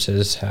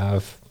differences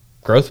have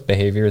growth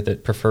behavior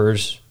that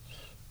prefers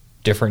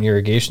different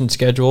irrigation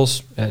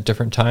schedules at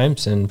different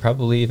times and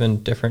probably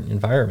even different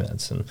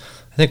environments. And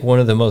I think one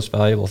of the most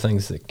valuable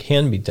things that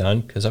can be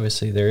done, because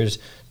obviously there's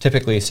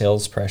typically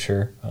sales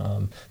pressure,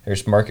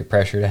 there's market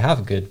pressure to have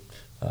a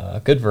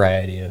good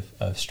variety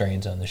of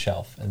strains on the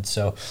shelf. And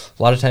so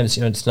a lot of times,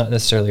 it's not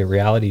necessarily a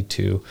reality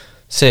to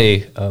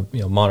say,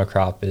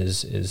 monocrop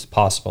is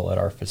possible at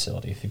our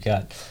facility. If you've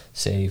got,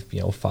 say,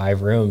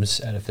 5 rooms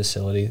at a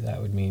facility,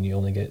 that would mean you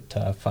only get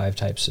 5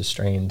 types of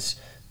strains,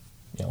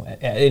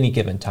 at any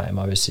given time.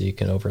 Obviously, you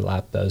can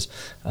overlap those.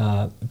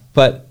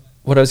 But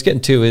what I was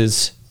getting to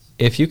is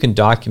if you can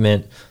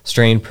document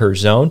strain per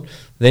zone,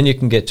 then you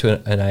can get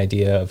to an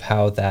idea of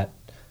how that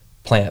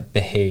plant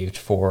behaved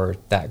for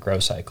that grow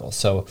cycle.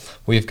 So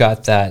we've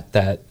got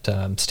that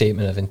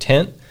statement of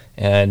intent,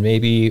 and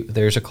maybe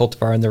there's a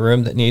cultivar in the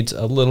room that needs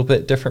a little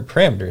bit different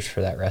parameters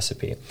for that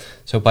recipe.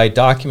 So by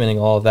documenting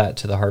all of that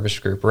to the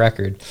harvest group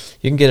record,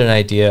 you can get an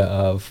idea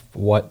of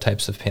what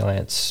types of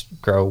plants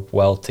grow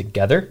well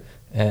together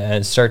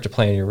and start to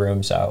plan your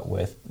rooms out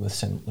with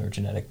similar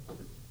genetic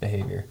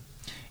behavior.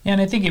 And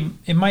I think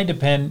it might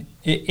depend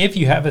if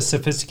you have a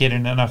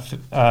sophisticated enough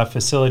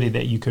facility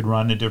that you could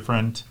run a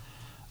different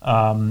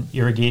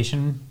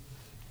irrigation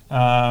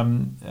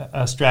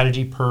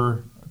strategy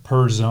per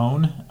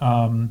zone.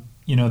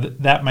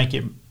 That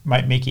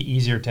might make it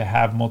easier to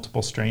have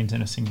multiple strains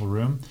in a single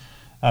room.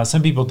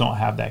 Some people don't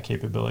have that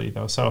capability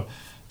though. So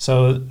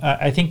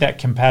I think that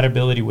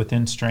compatibility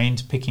within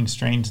strains, picking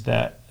strains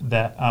that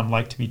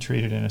like to be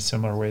treated in a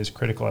similar way, is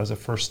critical as a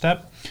first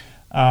step.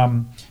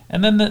 And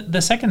then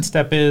the second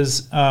step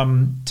is,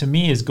 to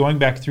me, is going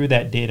back through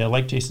that data,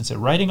 like Jason said,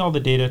 writing all the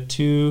data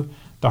to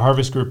the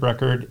harvest group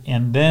record,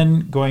 and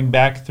then going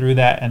back through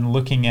that and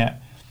looking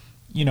at,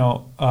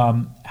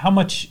 how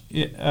much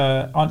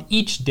on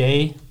each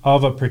day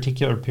of a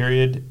particular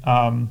period,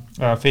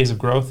 phase of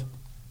growth,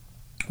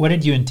 what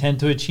did you intend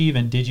to achieve,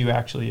 and did you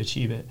actually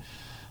achieve it?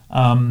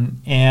 How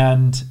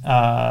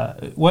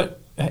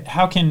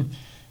can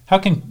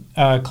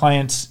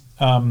clients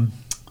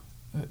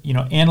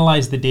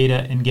analyze the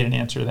data and get an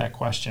answer to that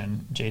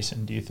question,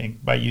 Jason, do you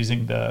think, by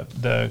using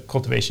the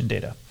cultivation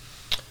data?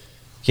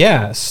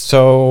 Yeah,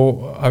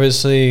 so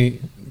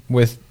obviously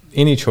with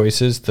any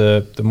choices,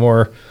 the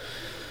more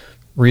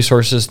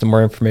resources, the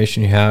more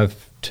information you have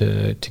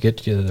to get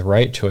to the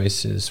right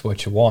choice is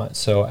what you want.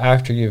 So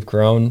after you've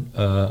grown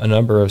a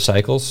number of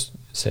cycles,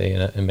 say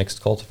in a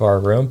mixed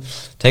cultivar room,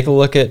 take a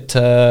look at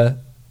the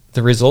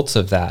results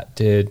of that.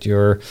 Did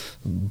your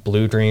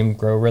Blue Dream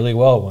grow really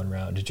well one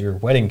round? Did your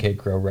Wedding Cake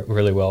grow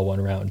really well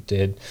one round?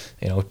 Did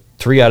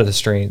 3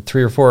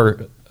 or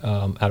 4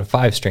 out of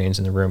 5 strains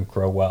in the room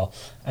grow well?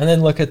 And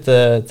then look at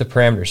the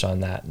parameters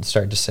on that and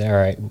start to say, all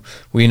right,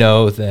 we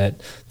know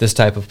that this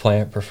type of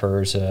plant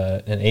prefers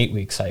an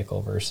 8-week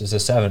cycle versus a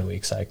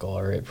 7-week cycle,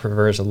 or it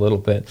prefers a little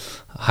bit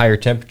higher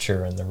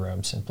temperature in the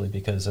room simply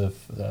because of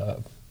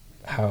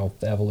how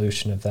the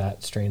evolution of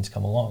that strain's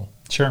come along.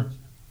 Sure.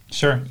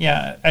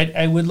 Yeah,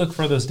 I would look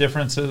for those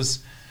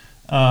differences.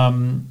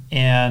 One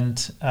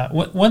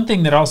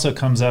thing that also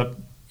comes up,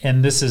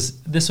 and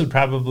this would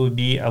probably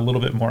be a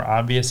little bit more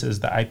obvious, is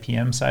the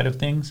IPM side of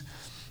things.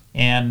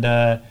 And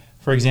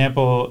for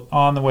example,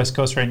 on the West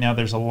Coast right now,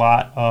 there's a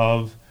lot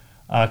of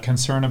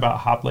concern about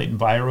hop latent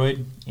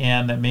viroid,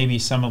 and that maybe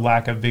some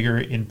lack of vigor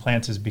in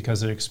plants is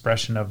because of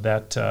expression of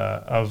that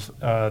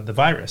the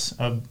virus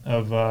of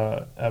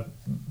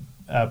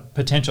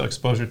potential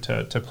exposure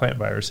to plant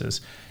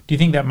viruses. Do you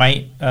think that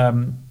might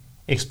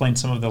explain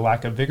some of the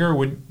lack of vigor? Or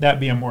would that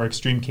be a more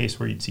extreme case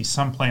where you'd see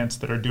some plants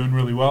that are doing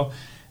really well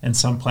and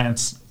some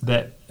plants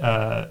that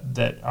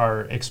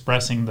are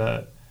expressing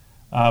the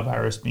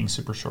virus being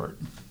super short?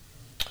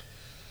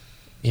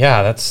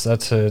 Yeah,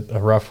 that's a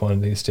rough one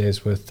these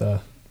days with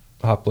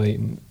hop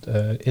latent.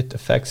 It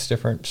affects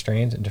different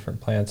strains and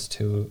different plants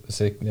to a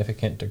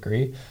significant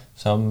degree.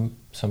 Some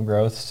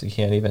growths you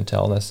can't even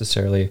tell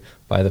necessarily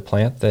by the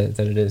plant that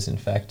it is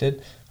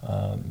infected.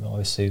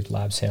 Obviously,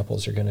 lab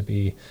samples are going to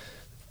be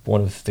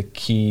one of the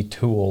key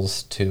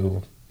tools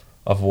to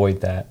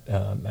avoid that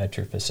at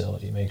your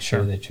facility. Make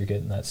sure that you're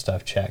getting that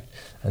stuff checked.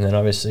 And then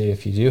obviously,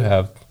 if you do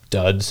have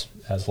duds,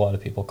 as a lot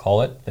of people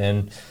call it,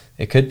 then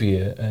it could be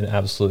an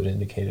absolute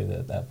indicator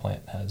that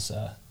plant has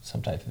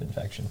some type of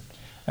infection.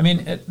 I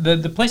mean,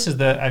 the places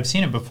that I've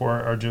seen it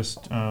before are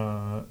just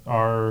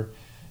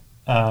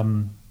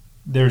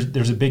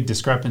there's a big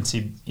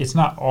discrepancy. It's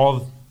not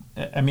all.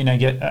 I mean,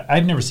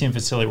 I've never seen a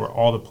facility where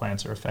all the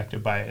plants are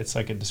affected by it. It's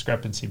like a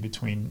discrepancy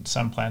between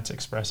some plants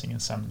expressing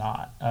and some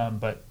not.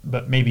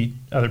 But maybe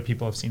other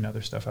people have seen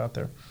other stuff out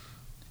there.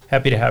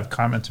 Happy to have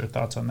comments or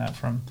thoughts on that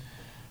from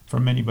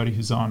anybody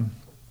who's on.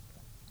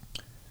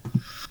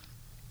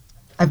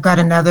 I've got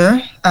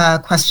another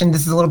question.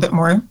 This is a little bit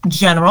more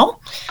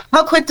general.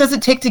 How quick does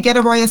it take to get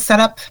AROYA set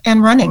up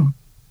and running?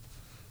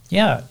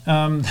 Yeah,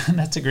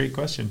 that's a great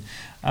question.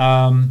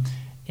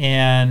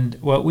 And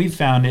what we've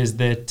found is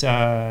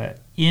that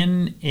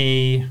in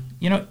a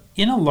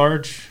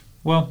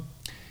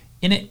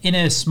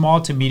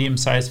small to medium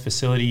sized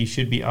facility, you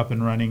should be up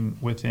and running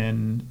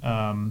within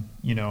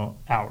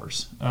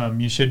hours.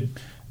 You should,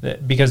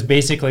 because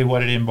basically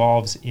what it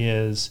involves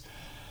is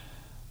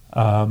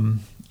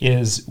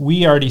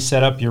we already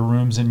set up your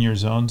rooms and your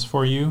zones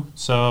for you.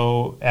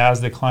 So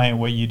as the client,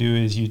 what you do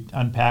is you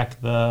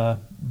unpack the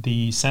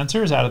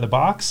sensors out of the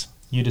box.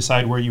 You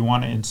decide where you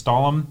want to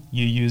install them.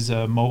 You use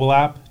a mobile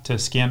app to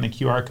scan the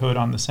QR code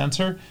on the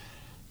sensor.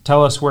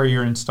 Tell us where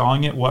you're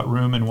installing it, what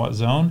room and what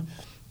zone,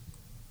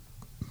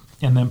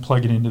 and then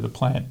plug it into the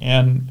plant.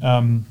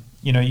 And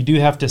you do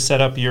have to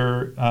set up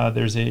your.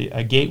 There's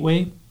a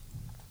gateway,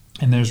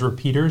 and there's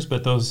repeaters,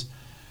 but those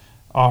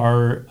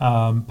are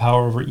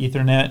power over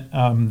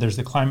Ethernet. There's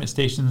the climate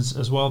stations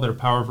as well. They're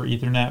power over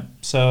Ethernet.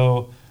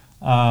 So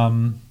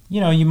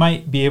you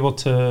might be able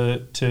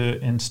to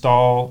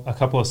install a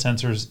couple of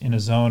sensors in a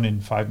zone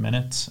in 5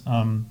 minutes.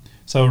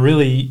 So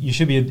really, you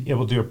should be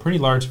able to do a pretty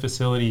large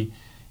facility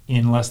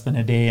in less than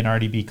a day and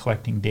already be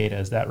collecting data.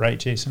 Is that right,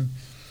 Jason?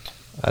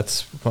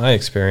 That's my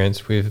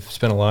experience. We've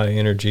spent a lot of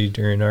energy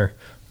during our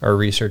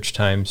research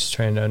times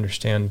trying to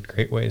understand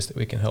great ways that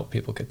we can help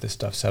people get this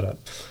stuff set up.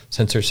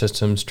 Sensor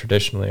systems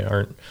traditionally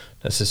aren't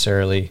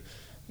necessarily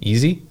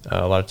easy.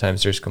 A lot of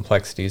times there's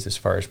complexities as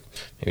far as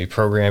maybe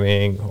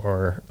programming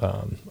or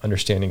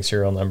understanding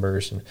serial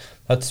numbers. And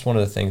that's one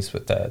of the things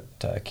with that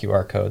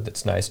QR code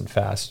that's nice and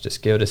fast.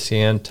 Just give it a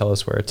scan, tell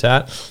us where it's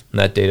at, and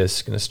that data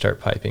is going to start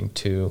piping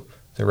to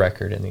the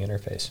record in the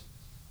interface.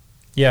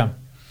 Yeah,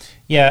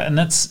 and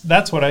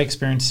that's what I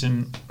experienced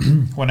in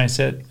when I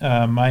set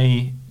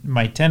my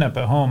tent up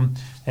at home.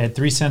 I had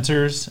 3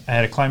 sensors. I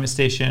had a climate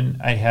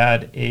station. I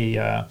had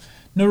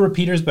no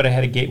repeaters, but I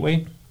had a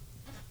gateway.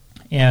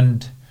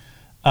 And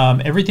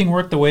everything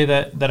worked the way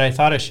that I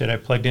thought it should. I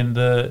plugged in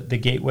the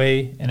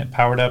gateway, and it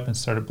powered up and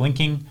started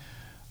blinking.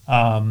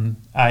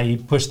 I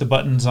pushed the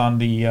buttons on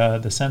the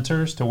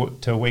sensors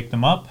to wake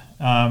them up,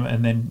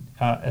 and then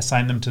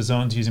assign them to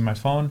zones using my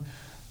phone.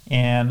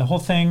 And the whole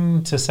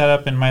thing to set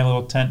up in my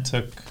little tent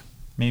took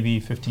maybe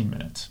 15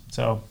 minutes.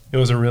 So it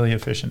was a really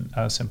efficient,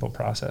 simple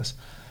process.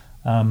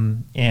 We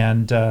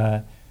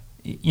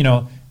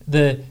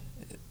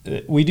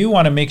do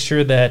want to make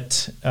sure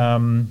that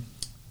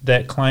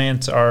that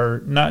clients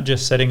are not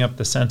just setting up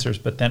the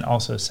sensors, but then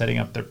also setting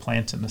up their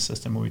plants in the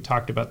system. We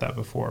talked about that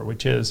before,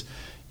 which is,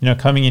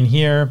 coming in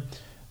here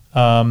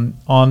on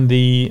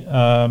the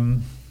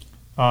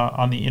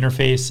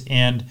interface,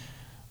 and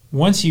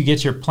once you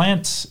get your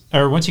plants,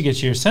 or once you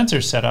get your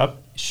sensors set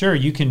up, sure,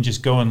 you can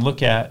just go and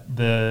look at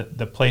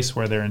the place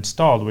where they're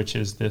installed, which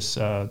is this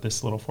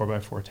little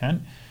 4x4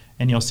 tent,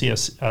 and you'll see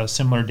a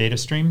similar data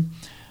stream.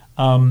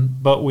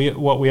 But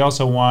what we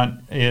also want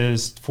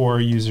is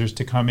for users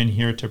to come in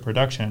here to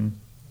production,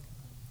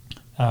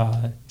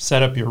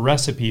 set up your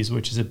recipes,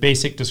 which is a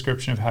basic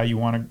description of how you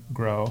want to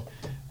grow.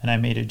 And I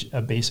made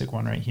a basic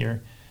one right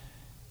here,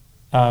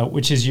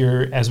 which is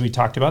as we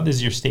talked about, this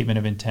is your statement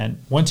of intent.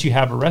 Once you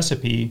have a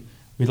recipe,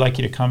 we'd like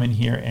you to come in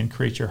here and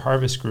create your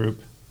harvest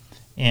group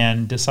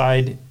and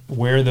decide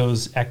where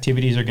those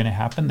activities are going to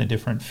happen, the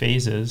different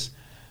phases.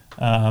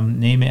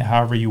 Name it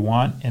however you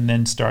want, and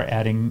then start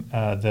adding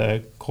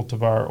the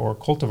cultivar or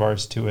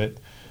cultivars to it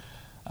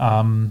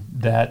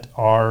that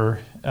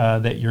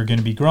you're going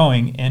to be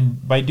growing.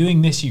 And by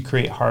doing this, you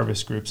create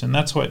harvest groups, and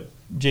that's what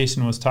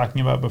Jason was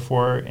talking about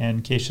before.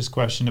 And Keisha's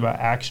question about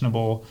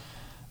actionable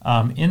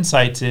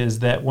insights is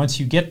that once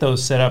you get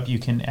those set up, you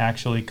can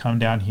actually come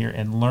down here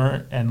and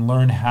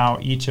learn how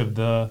each of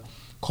the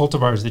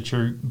cultivars that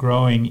you're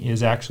growing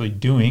is actually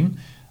doing.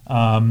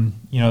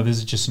 This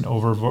is just an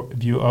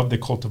overview of the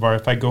cultivar.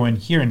 If I go in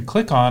here and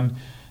click on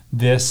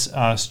this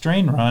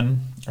strain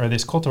run, or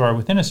this cultivar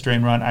within a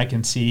strain run, I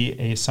can see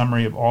a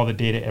summary of all the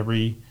data,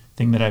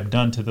 everything that I've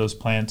done to those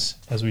plants.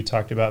 As we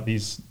talked about,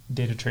 these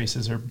data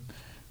traces are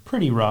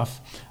pretty rough.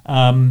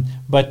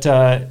 But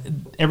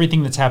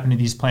everything that's happened to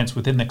these plants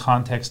within the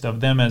context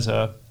of them as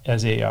a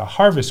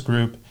harvest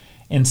group,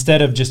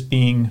 instead of just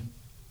being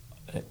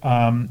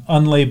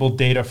unlabeled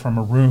data from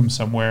a room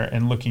somewhere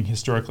and looking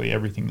historically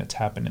everything that's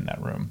happened in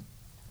that room.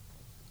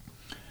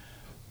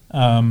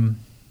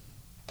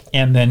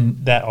 And then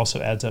that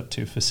also adds up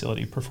to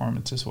facility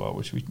performance as well,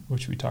 which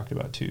we talked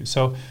about too.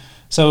 So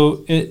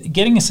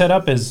getting it set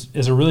up is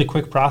a really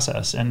quick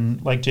process. And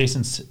like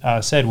Jason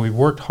said, we've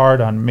worked hard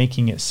on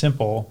making it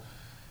simple.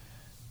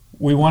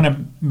 We want to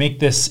make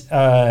this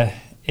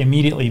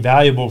immediately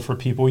valuable for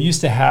people. We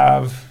used to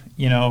have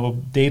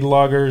data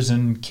loggers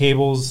and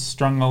cables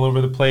strung all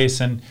over the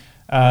place. And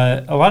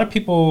a lot of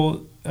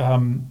people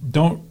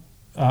don't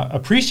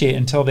appreciate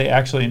until they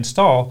actually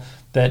install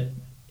that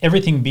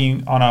everything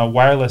being on a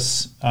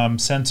wireless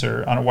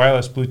sensor, on a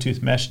wireless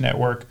Bluetooth mesh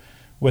network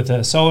with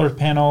a solar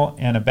panel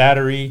and a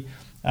battery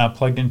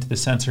plugged into the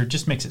sensor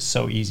just makes it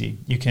so easy.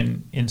 You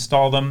can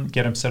install them,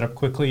 get them set up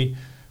quickly.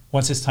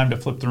 Once it's time to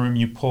flip the room,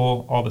 you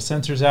pull all the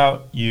sensors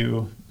out.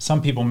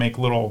 Some people make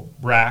little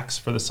racks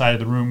for the side of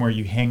the room where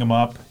you hang them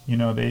up.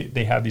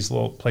 They have these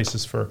little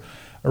places for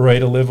AROYA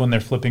to live when they're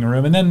flipping a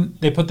room. And then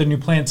they put the new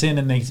plants in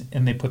and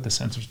they put the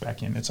sensors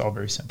back in. It's all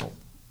very simple.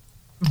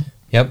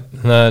 Yep.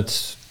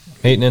 That's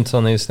maintenance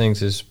on these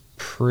things is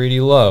pretty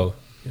low.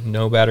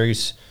 No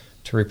batteries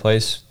to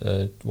replace.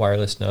 The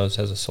wireless nose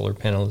has a solar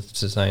panel that's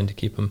designed to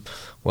keep them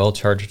well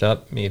charged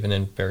up, even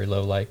in very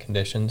low light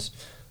conditions.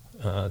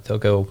 They'll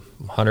go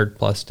 100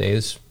 plus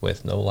days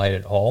with no light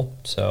at all.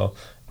 So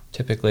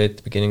typically at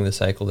the beginning of the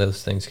cycle,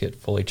 those things get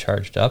fully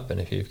charged up.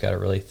 And if you've got a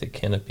really thick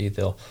canopy,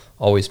 they'll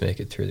always make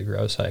it through the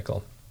grow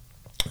cycle.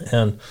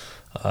 And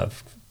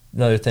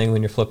another thing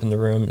when you're flipping the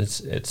room,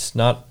 it's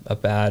not a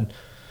bad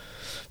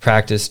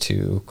practice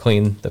to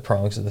clean the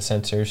prongs of the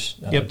sensors,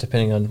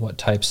 depending on what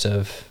types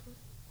of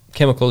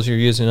chemicals you're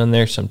using on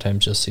there.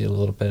 Sometimes you'll see a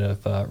little bit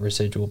of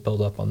residual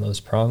buildup on those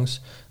prongs.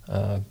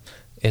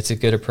 It's a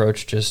good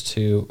approach just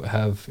to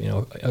have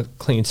a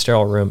clean,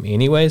 sterile room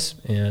anyways.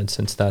 And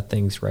since that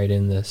thing's right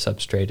in the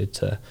substrate,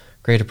 it's a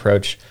great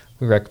approach.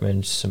 We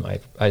recommend some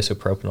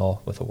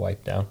isopropanol with a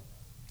wipe down.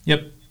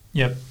 Yep.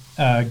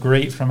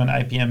 Great from an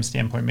IPM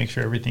standpoint. Make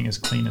sure everything is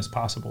clean as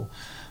possible.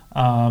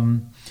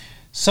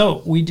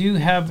 So we do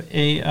have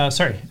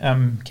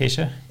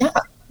Keisha.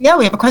 Yeah,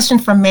 we have a question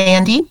from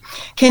Mandy.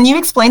 Can you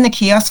explain the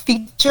kiosk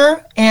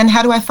feature and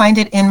how do I find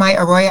it in my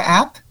AROYA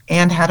app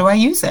and how do I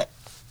use it?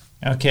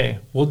 Okay,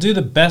 we'll do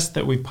the best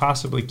that we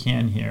possibly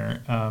can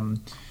here,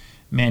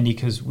 Mandy,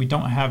 because we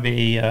don't have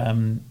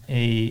an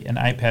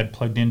iPad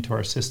plugged into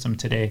our system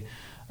today.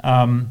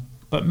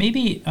 But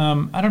maybe,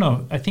 I don't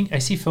know, I think I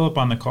see Philip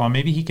on the call.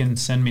 Maybe he can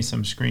send me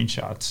some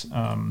screenshots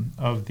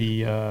of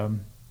the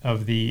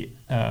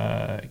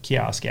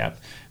kiosk app,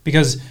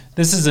 because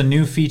this is a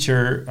new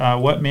feature.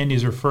 What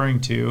Mandy's referring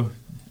to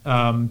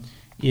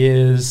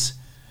is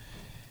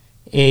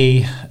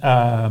a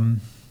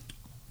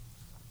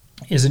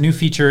new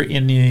feature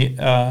in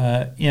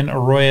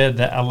AROYA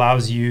that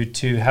allows you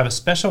to have a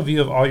special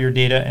view of all your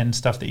data and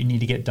stuff that you need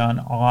to get done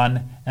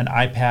on an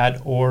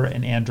iPad or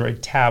an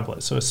Android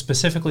tablet. So it's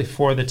specifically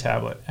for the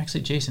tablet.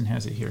 Actually, Jason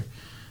has it here.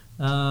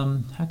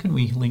 How can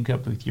we link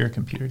up with your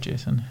computer,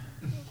 Jason?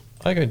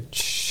 I could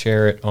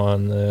share it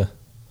on the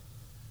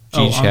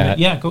G-Chat.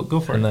 Yeah, go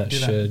for it. And that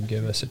should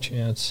give us a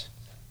chance.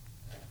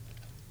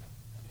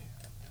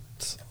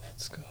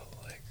 Let's go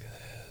like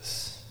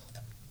this.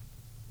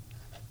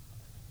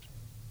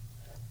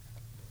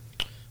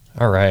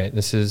 All right,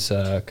 this is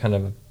kind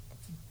of a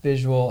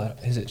visual.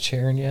 Is it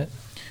sharing yet?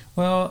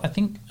 Well, I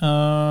think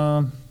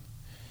so.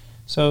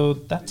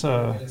 That's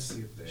a.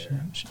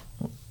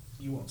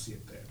 You won't see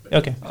it there. But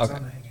Okay. It's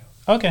on the Hangout.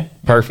 Okay.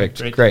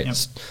 Perfect. Great. Yep.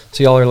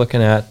 So y'all are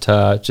looking at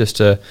just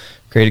a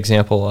great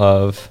example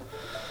of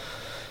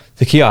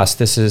the kiosk.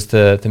 This is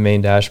the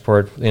main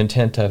dashboard. The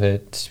intent of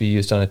it is to be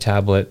used on a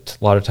tablet,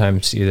 a lot of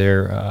times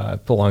either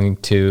belonging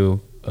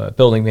to a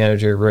building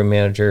manager, room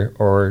manager,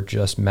 or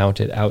just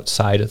mounted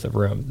outside of the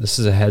room. This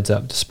is a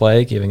heads-up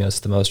display giving us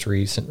the most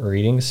recent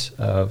readings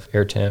of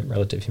air temp,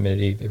 relative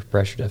humidity, vapor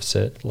pressure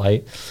deficit,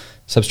 light,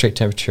 substrate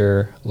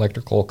temperature,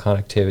 electrical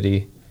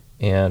connectivity,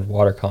 and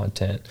water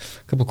content.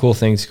 A couple cool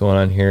things going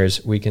on here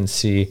is we can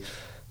see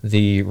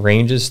the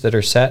ranges that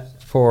are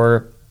set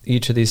for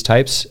each of these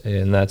types,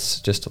 and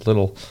that's just a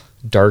little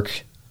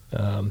dark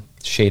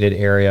shaded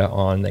area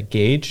on the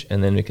gauge,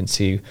 and then we can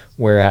see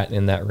where at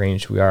in that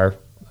range we are,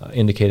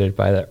 indicated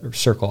by that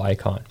circle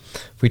icon.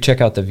 If we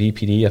check out the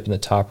VPD up in the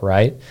top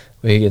right,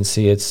 we can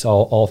see it's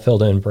all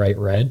filled in bright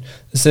red.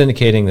 This is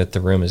indicating that the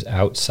room is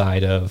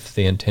outside of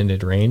the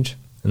intended range.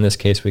 In this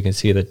case, we can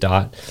see the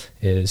dot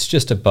is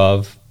just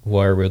above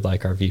where we'd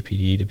like our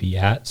VPD to be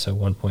at. So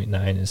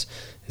 1.9 is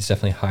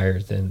definitely higher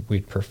than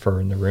we'd prefer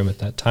in the room at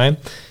that time.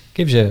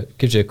 Gives you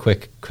a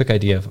quick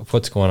idea of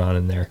what's going on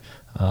in there.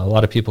 A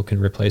lot of people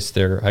can replace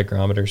their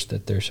hygrometers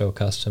that they're so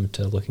accustomed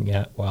to looking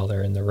at while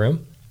they're in the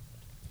room.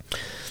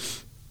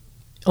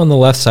 On the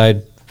left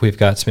side, we've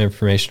got some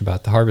information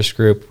about the harvest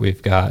group.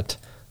 We've got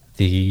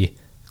the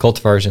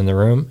cultivars in the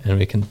room, and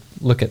we can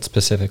look at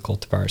specific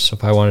cultivars. So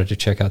if I wanted to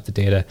check out the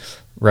data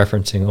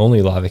referencing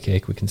only lava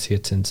cake, we can see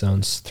it's in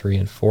zones 3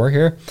 and 4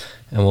 here.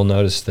 And we'll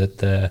notice that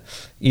the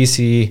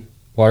EC,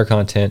 water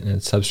content, and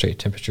substrate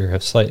temperature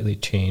have slightly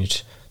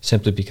changed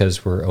simply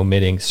because we're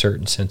omitting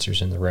certain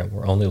sensors in the room.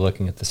 We're only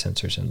looking at the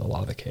sensors in the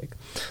lava cake.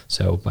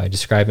 So by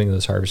describing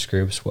those harvest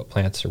groups, what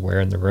plants are where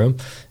in the room,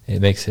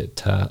 it makes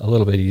it a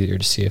little bit easier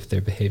to see if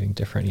they're behaving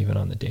different even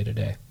on the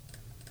day-to-day.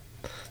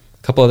 A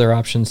couple other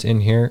options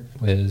in here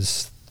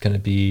is going to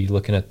be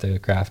looking at the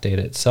graph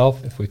data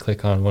itself. If we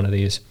click on one of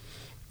these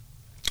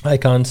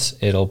icons,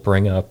 it'll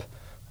bring up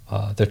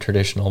the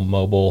traditional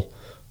mobile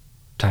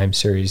time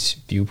series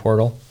view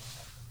portal.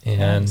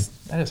 And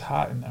that is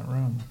hot in that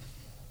room.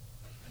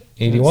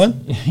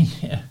 81?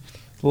 Yeah,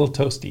 it's a little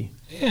toasty.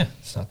 Yeah,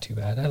 it's not too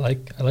bad. I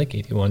like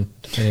 81,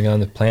 depending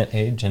on the plant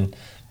age and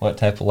what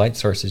type of light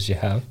sources you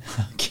have.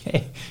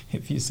 Okay,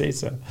 if you say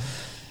so.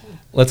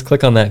 Let's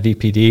click on that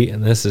VPD,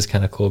 and this is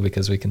kind of cool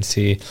because we can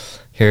see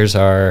here's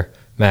our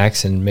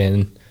max and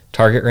min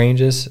target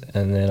ranges,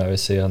 and then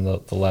obviously on the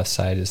left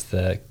side is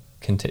the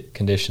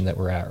condition that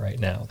we're at right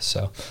now.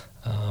 So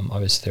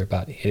obviously they're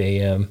about 8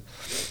 a.m.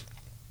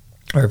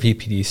 our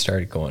VPD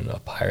started going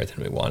up higher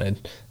than we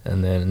wanted.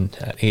 And then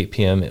at 8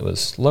 p.m., it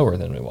was lower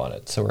than we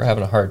wanted. So we're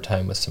having a hard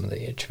time with some of the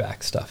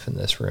HVAC stuff in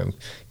this room,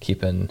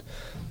 keeping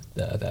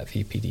that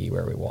VPD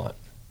where we want.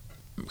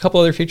 A couple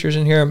other features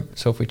in here.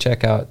 So if we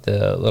check out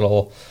the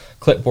little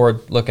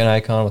clipboard looking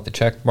icon with the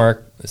check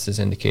mark, this is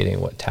indicating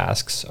what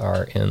tasks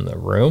are in the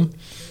room.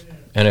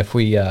 And if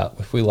we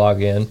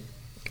log in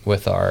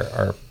with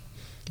our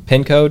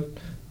PIN code,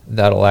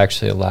 that'll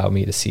actually allow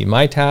me to see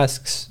my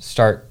tasks,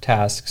 start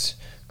tasks,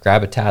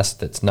 grab a task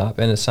that's not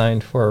been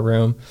assigned for a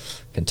room,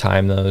 can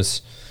time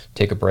those,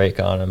 take a break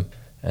on them,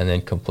 and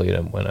then complete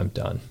them when I'm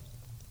done.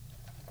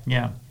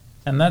 Yeah,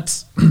 and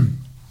that's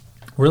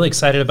really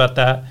excited about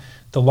that.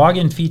 The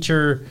login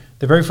feature,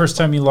 the very first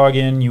time you log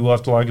in, you will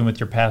have to log in with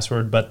your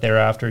password, but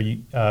thereafter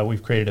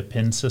we've created a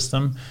PIN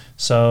system.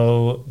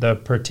 So the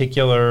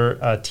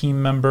particular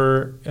team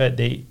member,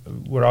 they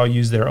would all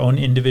use their own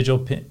individual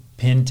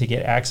PIN to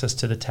get access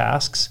to the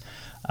tasks.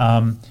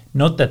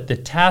 Note that the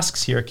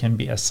tasks here can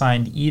be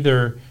assigned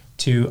either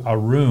to a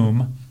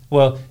room.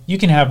 Well, you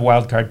can have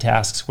wildcard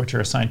tasks which are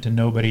assigned to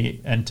nobody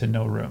and to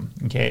no room,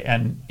 okay?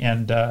 And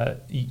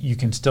you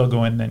can still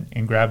go in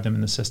and grab them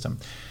in the system.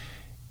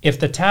 If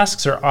the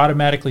tasks are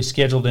automatically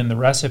scheduled in the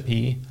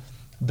recipe,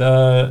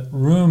 the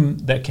room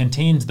that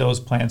contains those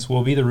plants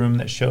will be the room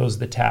that shows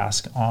the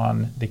task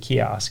on the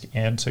kiosk,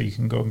 and so you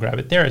can go and grab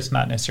it there. It's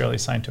not necessarily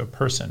assigned to a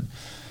person.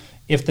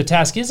 If the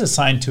task is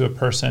assigned to a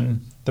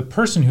person, the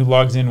person who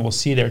logs in will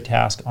see their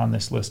task on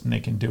this list and they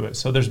can do it.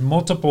 So there's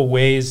multiple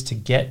ways to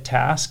get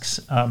tasks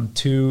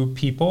to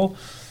people.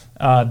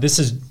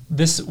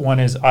 This one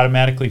is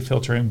automatically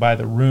filtering by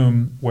the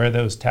room where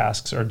those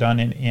tasks are done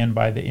in and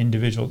by the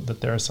individual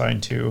that they're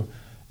assigned to.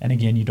 And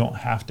again, you don't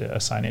have to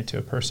assign it to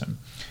a person.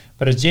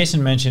 But as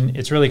Jason mentioned,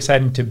 it's really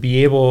exciting to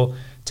be able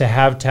to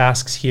have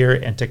tasks here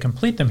and to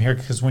complete them here,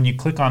 because when you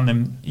click on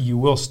them, you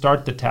will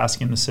start the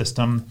task in the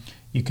system.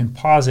 You can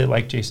pause it,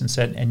 like Jason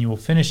said, and you will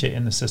finish it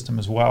in the system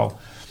as well.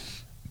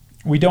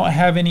 We don't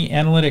have any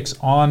analytics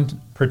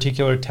on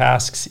particular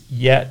tasks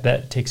yet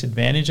that takes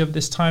advantage of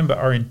this time, but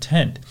our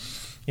intent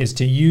is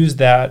to use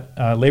that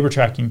labor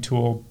tracking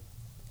tool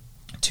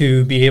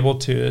to be able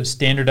to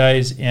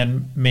standardize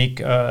and make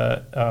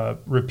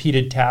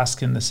repeated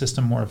tasks in the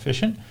system more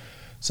efficient.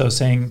 So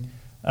saying,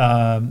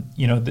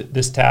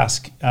 this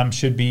task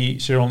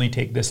should only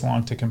take this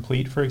long to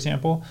complete, for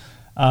example.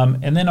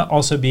 And then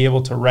also be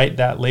able to write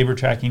that labor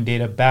tracking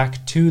data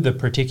back to the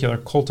particular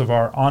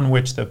cultivar on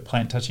which the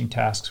plant touching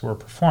tasks were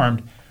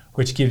performed,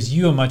 which gives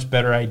you a much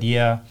better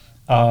idea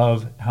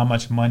of how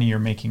much money you're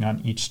making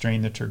on each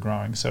strain that you're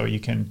growing. So you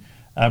can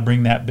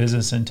bring that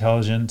business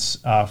intelligence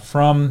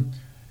from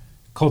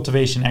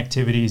cultivation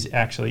activities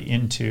actually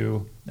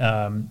into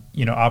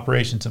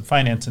operations and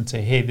finance, and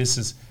say, hey,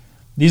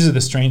 these are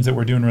the strains that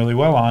we're doing really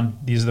well on.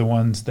 These are the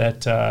ones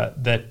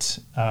that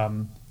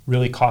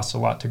really cost a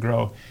lot to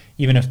grow.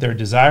 Even if they're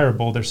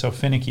desirable, they're so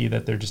finicky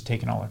that they're just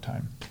taking all our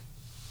time.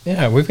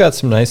 Yeah, we've got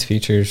some nice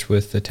features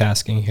with the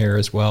tasking here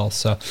as well.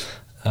 So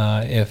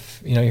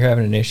if you're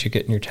having an issue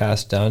getting your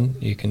task done,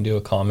 you can do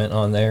a comment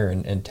on there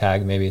and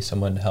tag maybe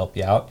someone to help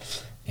you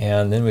out.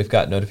 And then we've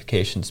got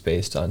notifications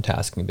based on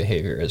tasking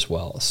behavior as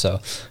well. So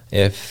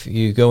if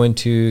you go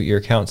into your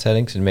account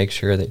settings and make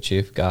sure that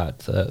you've got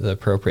the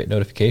appropriate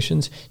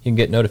notifications, you can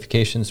get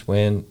notifications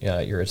when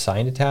you're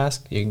assigned a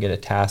task. You can get a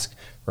task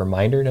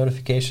reminder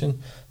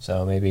notification.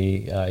 So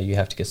maybe you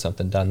have to get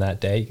something done that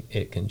day.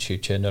 It can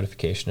shoot you a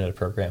notification at a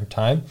programmed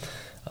time.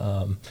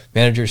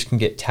 Managers can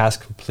get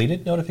task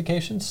completed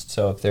notifications.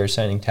 So if they're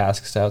sending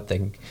tasks out, they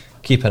can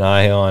keep an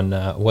eye on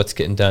what's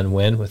getting done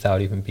when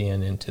without even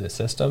being into the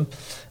system.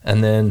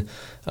 And then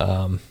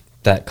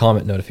that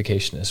comment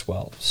notification as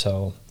well.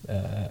 So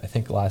I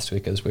think last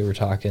week as we were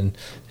talking,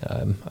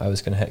 I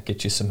was going to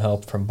get you some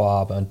help from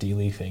Bob on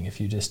deleafing.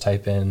 If you just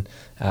type in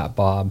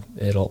 @Bob,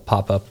 it'll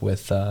pop up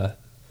with the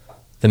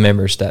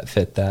members that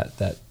fit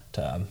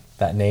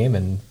that name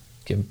and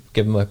give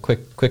them a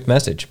quick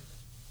message.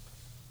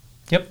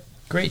 Yep,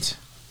 great.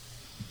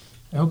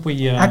 I hope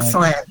we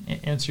Excellent.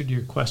 Answered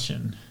your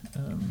question.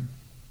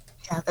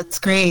 Yeah, that's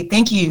great.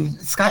 Thank you,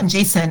 Scott and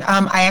Jason.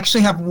 I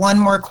actually have one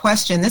more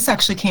question. This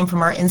actually came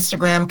from our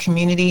Instagram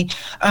community.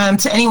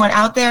 To anyone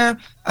out there,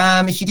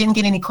 if you didn't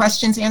get any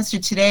questions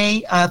answered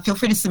today, feel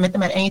free to submit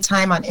them at any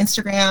time on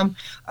Instagram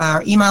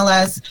or email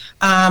us.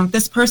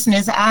 This person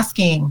is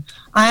asking,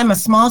 I am a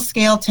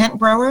small-scale tent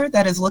grower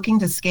that is looking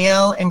to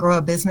scale and grow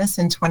a business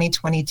in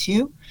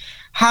 2022.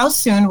 How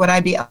soon would I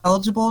be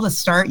eligible to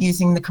start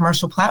using the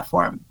commercial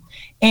platform?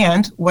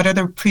 And what are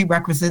the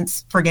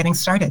prerequisites for getting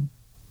started?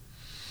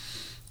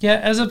 Yeah,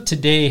 as of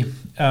today,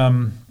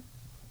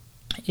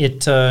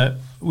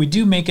 we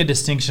do make a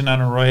distinction on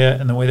AROYA,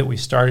 and the way that we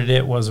started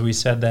it was we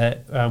said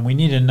that we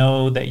need to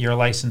know that you're a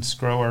licensed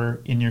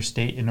grower in your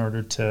state in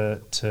order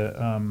to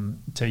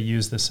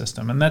use the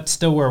system, and that's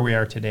still where we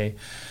are today.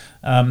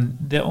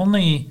 The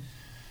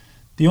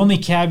only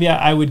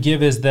caveat I would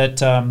give is that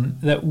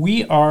that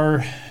we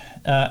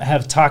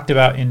have talked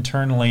about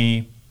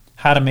internally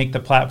how to make the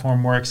platform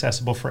more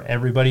accessible for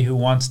everybody who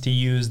wants to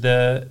use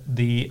the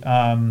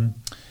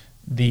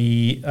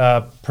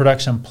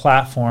production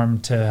platform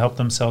to help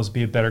themselves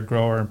be a better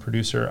grower and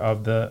producer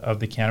of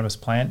the cannabis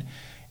plant.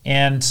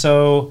 And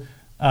so,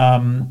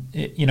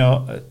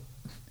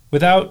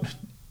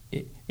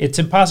 it's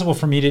impossible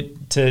for me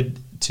to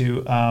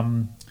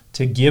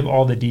give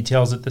all the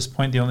details at this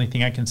point. The only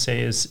thing I can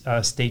say is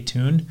stay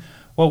tuned.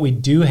 What we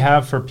do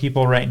have for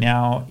people right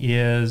now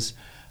is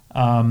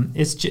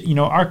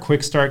our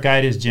quick start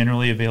guide is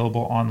generally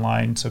available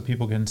online, so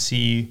people can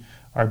see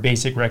our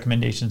basic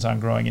recommendations on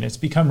growing, and it's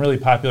become really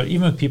popular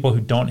even with people who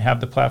don't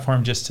have the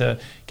platform, just to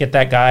get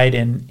that guide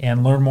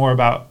and learn more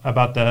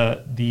about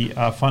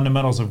the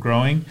fundamentals of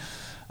growing.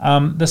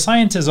 The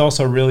science is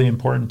also really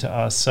important to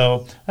us,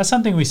 so that's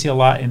something we see a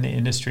lot in the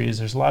industry. Is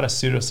there's a lot of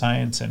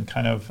pseudoscience and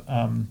kind of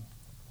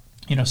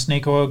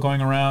snake oil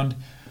going around.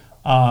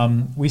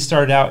 We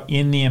started out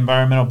in the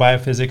environmental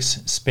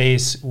biophysics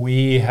space.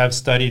 We have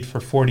studied for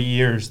 40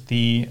 years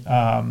the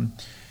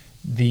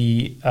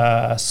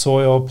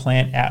soil,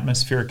 plant,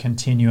 atmosphere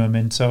continuum.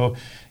 And so,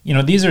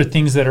 these are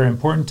things that are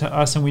important to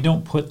us, and we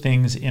don't put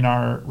things in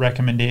our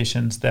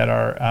recommendations that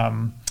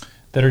are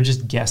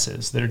just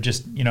guesses, that are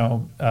just,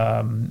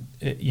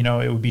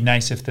 it would be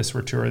nice if this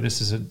were true, or this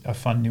is a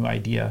fun new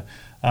idea.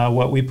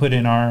 What we put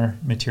in our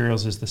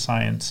materials is the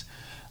science.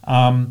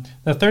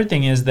 The third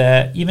thing is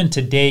that even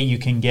today you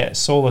can get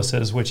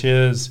soluses, which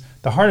is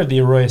the heart of the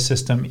AROYA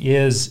system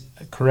is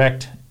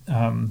correct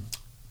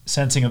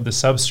sensing of the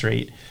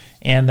substrate.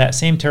 And that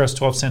same Terrace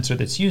 12 sensor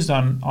that's used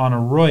on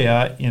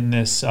AROYA in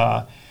this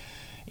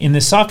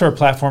software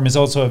platform is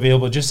also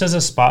available just as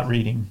a spot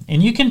reading.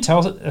 And you can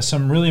tell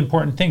some really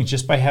important things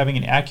just by having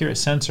an accurate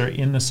sensor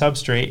in the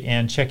substrate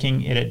and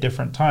checking it at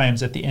different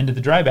times. At the end of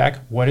the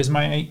dryback, what is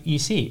my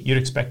EC? You'd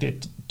expect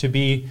it to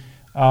be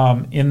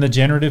in the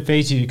generative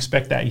phase. You'd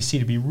expect that EC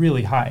to be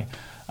really high.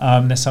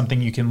 That's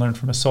something you can learn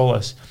from a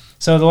Solus.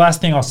 So the last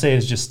thing I'll say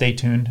is just stay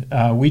tuned.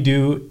 We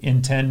do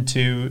intend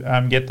to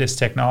get this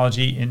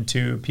technology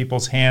into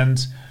people's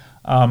hands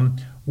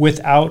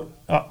without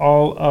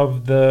all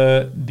of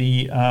the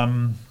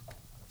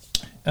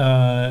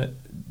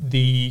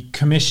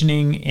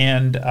commissioning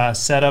and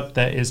setup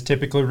that is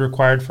typically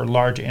required for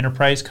large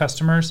enterprise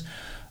customers.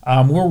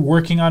 We're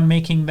working on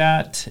making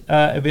that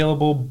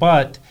available,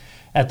 but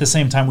at the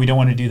same time, we don't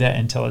want to do that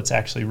until it's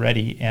actually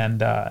ready, and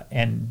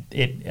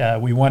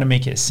we want to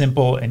make it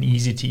simple and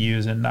easy to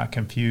use and not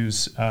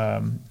confuse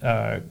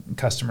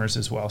customers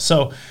as well.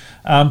 So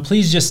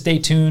please just stay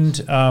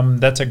tuned.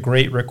 That's a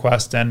great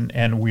request,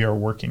 and we are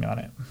working on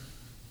it.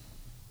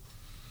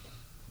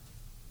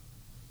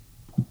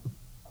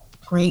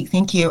 Great,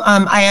 thank you.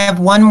 I have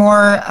one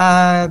more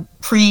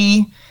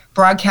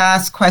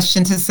pre-broadcast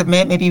question to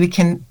submit. Maybe we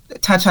can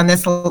touch on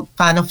this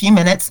final few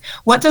minutes.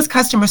 What does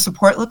customer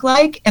support look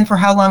like, and for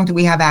how long do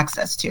we have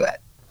access to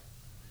it?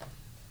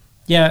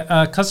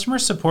 Yeah, customer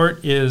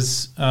support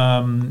is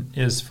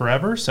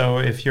forever. So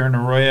if you're an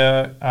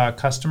AROYA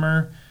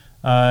customer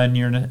and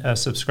you're a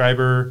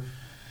subscriber,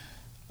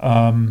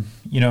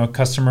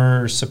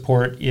 customer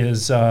support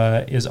is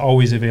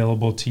always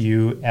available to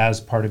you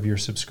as part of your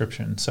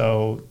subscription.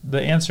 So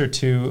the answer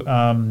to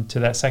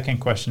that second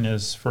question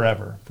is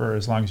forever, for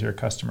as long as you're a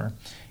customer.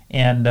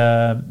 And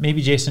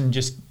maybe Jason,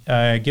 just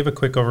give a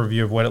quick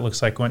overview of what it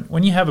looks like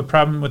when you have a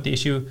problem with the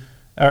issue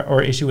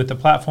or issue with the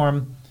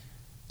platform.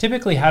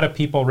 Typically, how do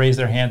people raise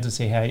their hands and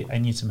say, "Hey, I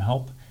need some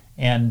help"?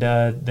 And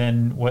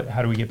then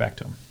how do we get back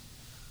to them?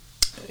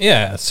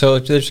 Yeah, so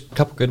there's a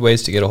couple good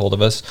ways to get a hold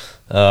of us.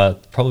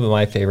 Probably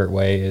my favorite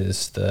way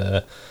is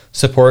the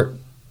support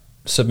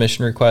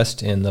submission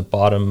request in the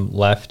bottom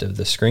left of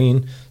the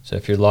screen. So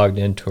if you're logged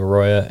into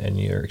AROYA and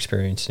you're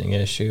experiencing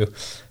an issue,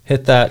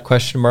 hit that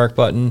question mark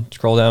button,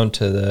 scroll down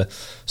to the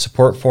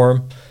support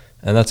form,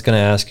 and that's going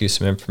to ask you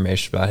some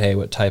information about, hey,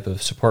 what type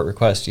of support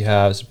request you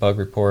have. Is it a bug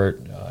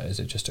report? Is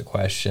it just a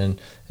question,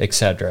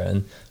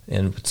 etc.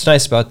 And what's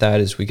nice about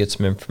that is we get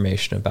some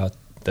information about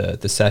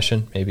the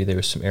session. Maybe there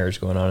was some errors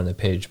going on in the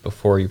page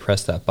before you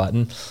press that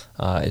button.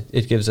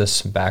 It gives us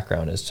some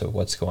background as to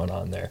what's going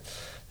on there.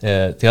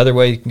 The other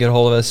way you can get a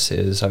hold of us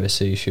is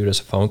obviously shoot us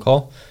a phone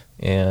call,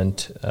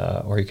 and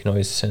or you can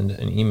always send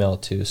an email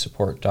to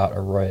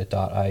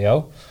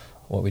support.aroya.io.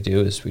 What we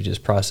do is we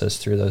just process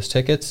through those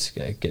tickets,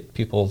 get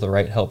people the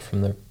right help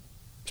from the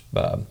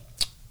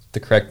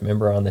correct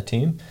member on the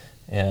team,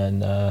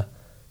 and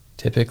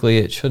typically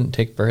it shouldn't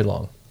take very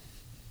long.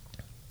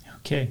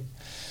 Okay.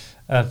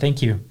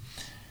 Thank you.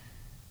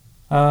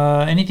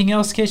 Anything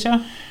else,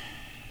 Keisha?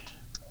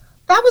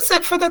 That was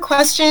it for the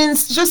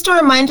questions. Just a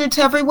reminder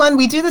to everyone,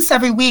 we do this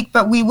every week,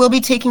 but we will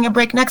be taking a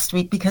break next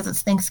week because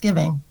it's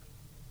Thanksgiving.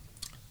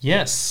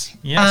 Yes.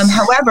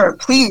 However,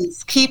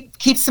 please keep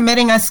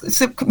submitting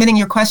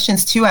your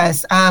questions to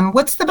us.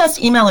 What's the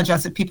best email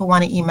address if people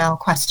want to email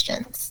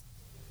questions?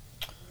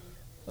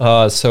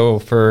 So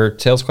for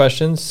sales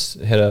questions,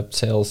 hit up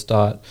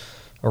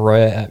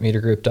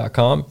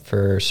sales.aroya@metergroup.com.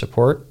 For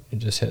support, you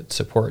just hit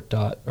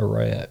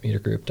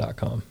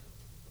support.aroya@metergroup.com.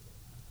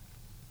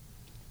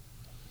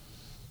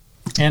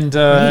 And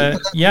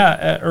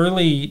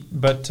early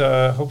but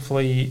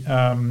hopefully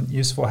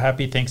useful.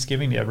 Happy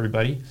Thanksgiving to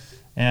everybody.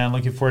 and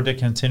looking forward to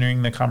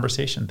continuing the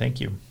conversation. Thank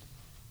you.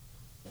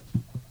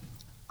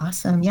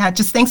 Awesome. Yeah,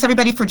 just thanks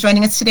everybody for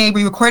joining us today.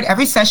 We record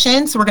every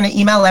session, so we're going to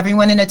email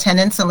everyone in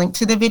attendance a link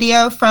to the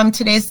video from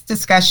today's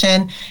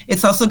discussion.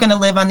 It's also going to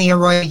live on the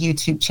AROYA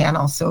YouTube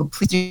channel, so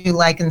please do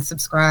like and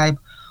subscribe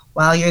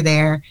while you're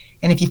there.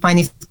 And if you find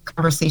these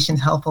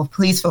conversations helpful,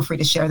 please feel free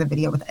to share the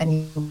video with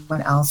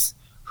anyone else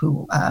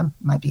who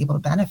might be able to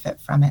benefit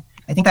from it.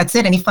 I think that's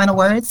it. Any final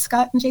words,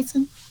 Scott and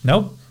Jason?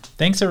 Nope.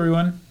 Thanks,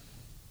 everyone.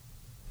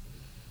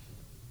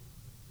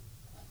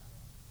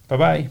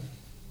 Bye-bye.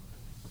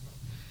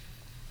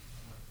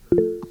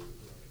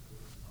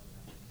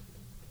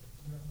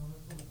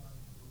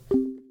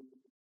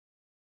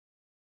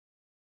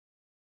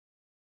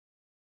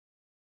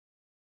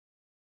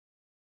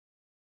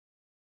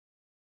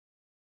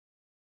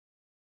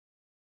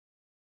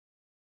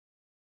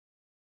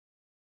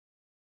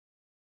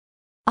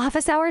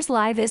 Office Hours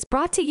Live is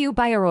brought to you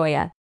by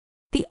AROYA,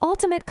 the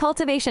ultimate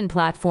cultivation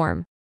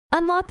platform.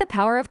 Unlock the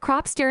power of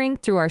crop steering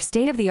through our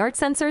state-of-the-art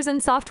sensors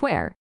and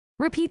software.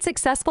 Repeat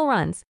successful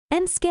runs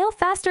and scale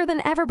faster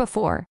than ever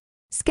before.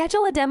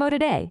 Schedule a demo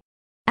today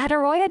at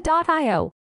aroya.io.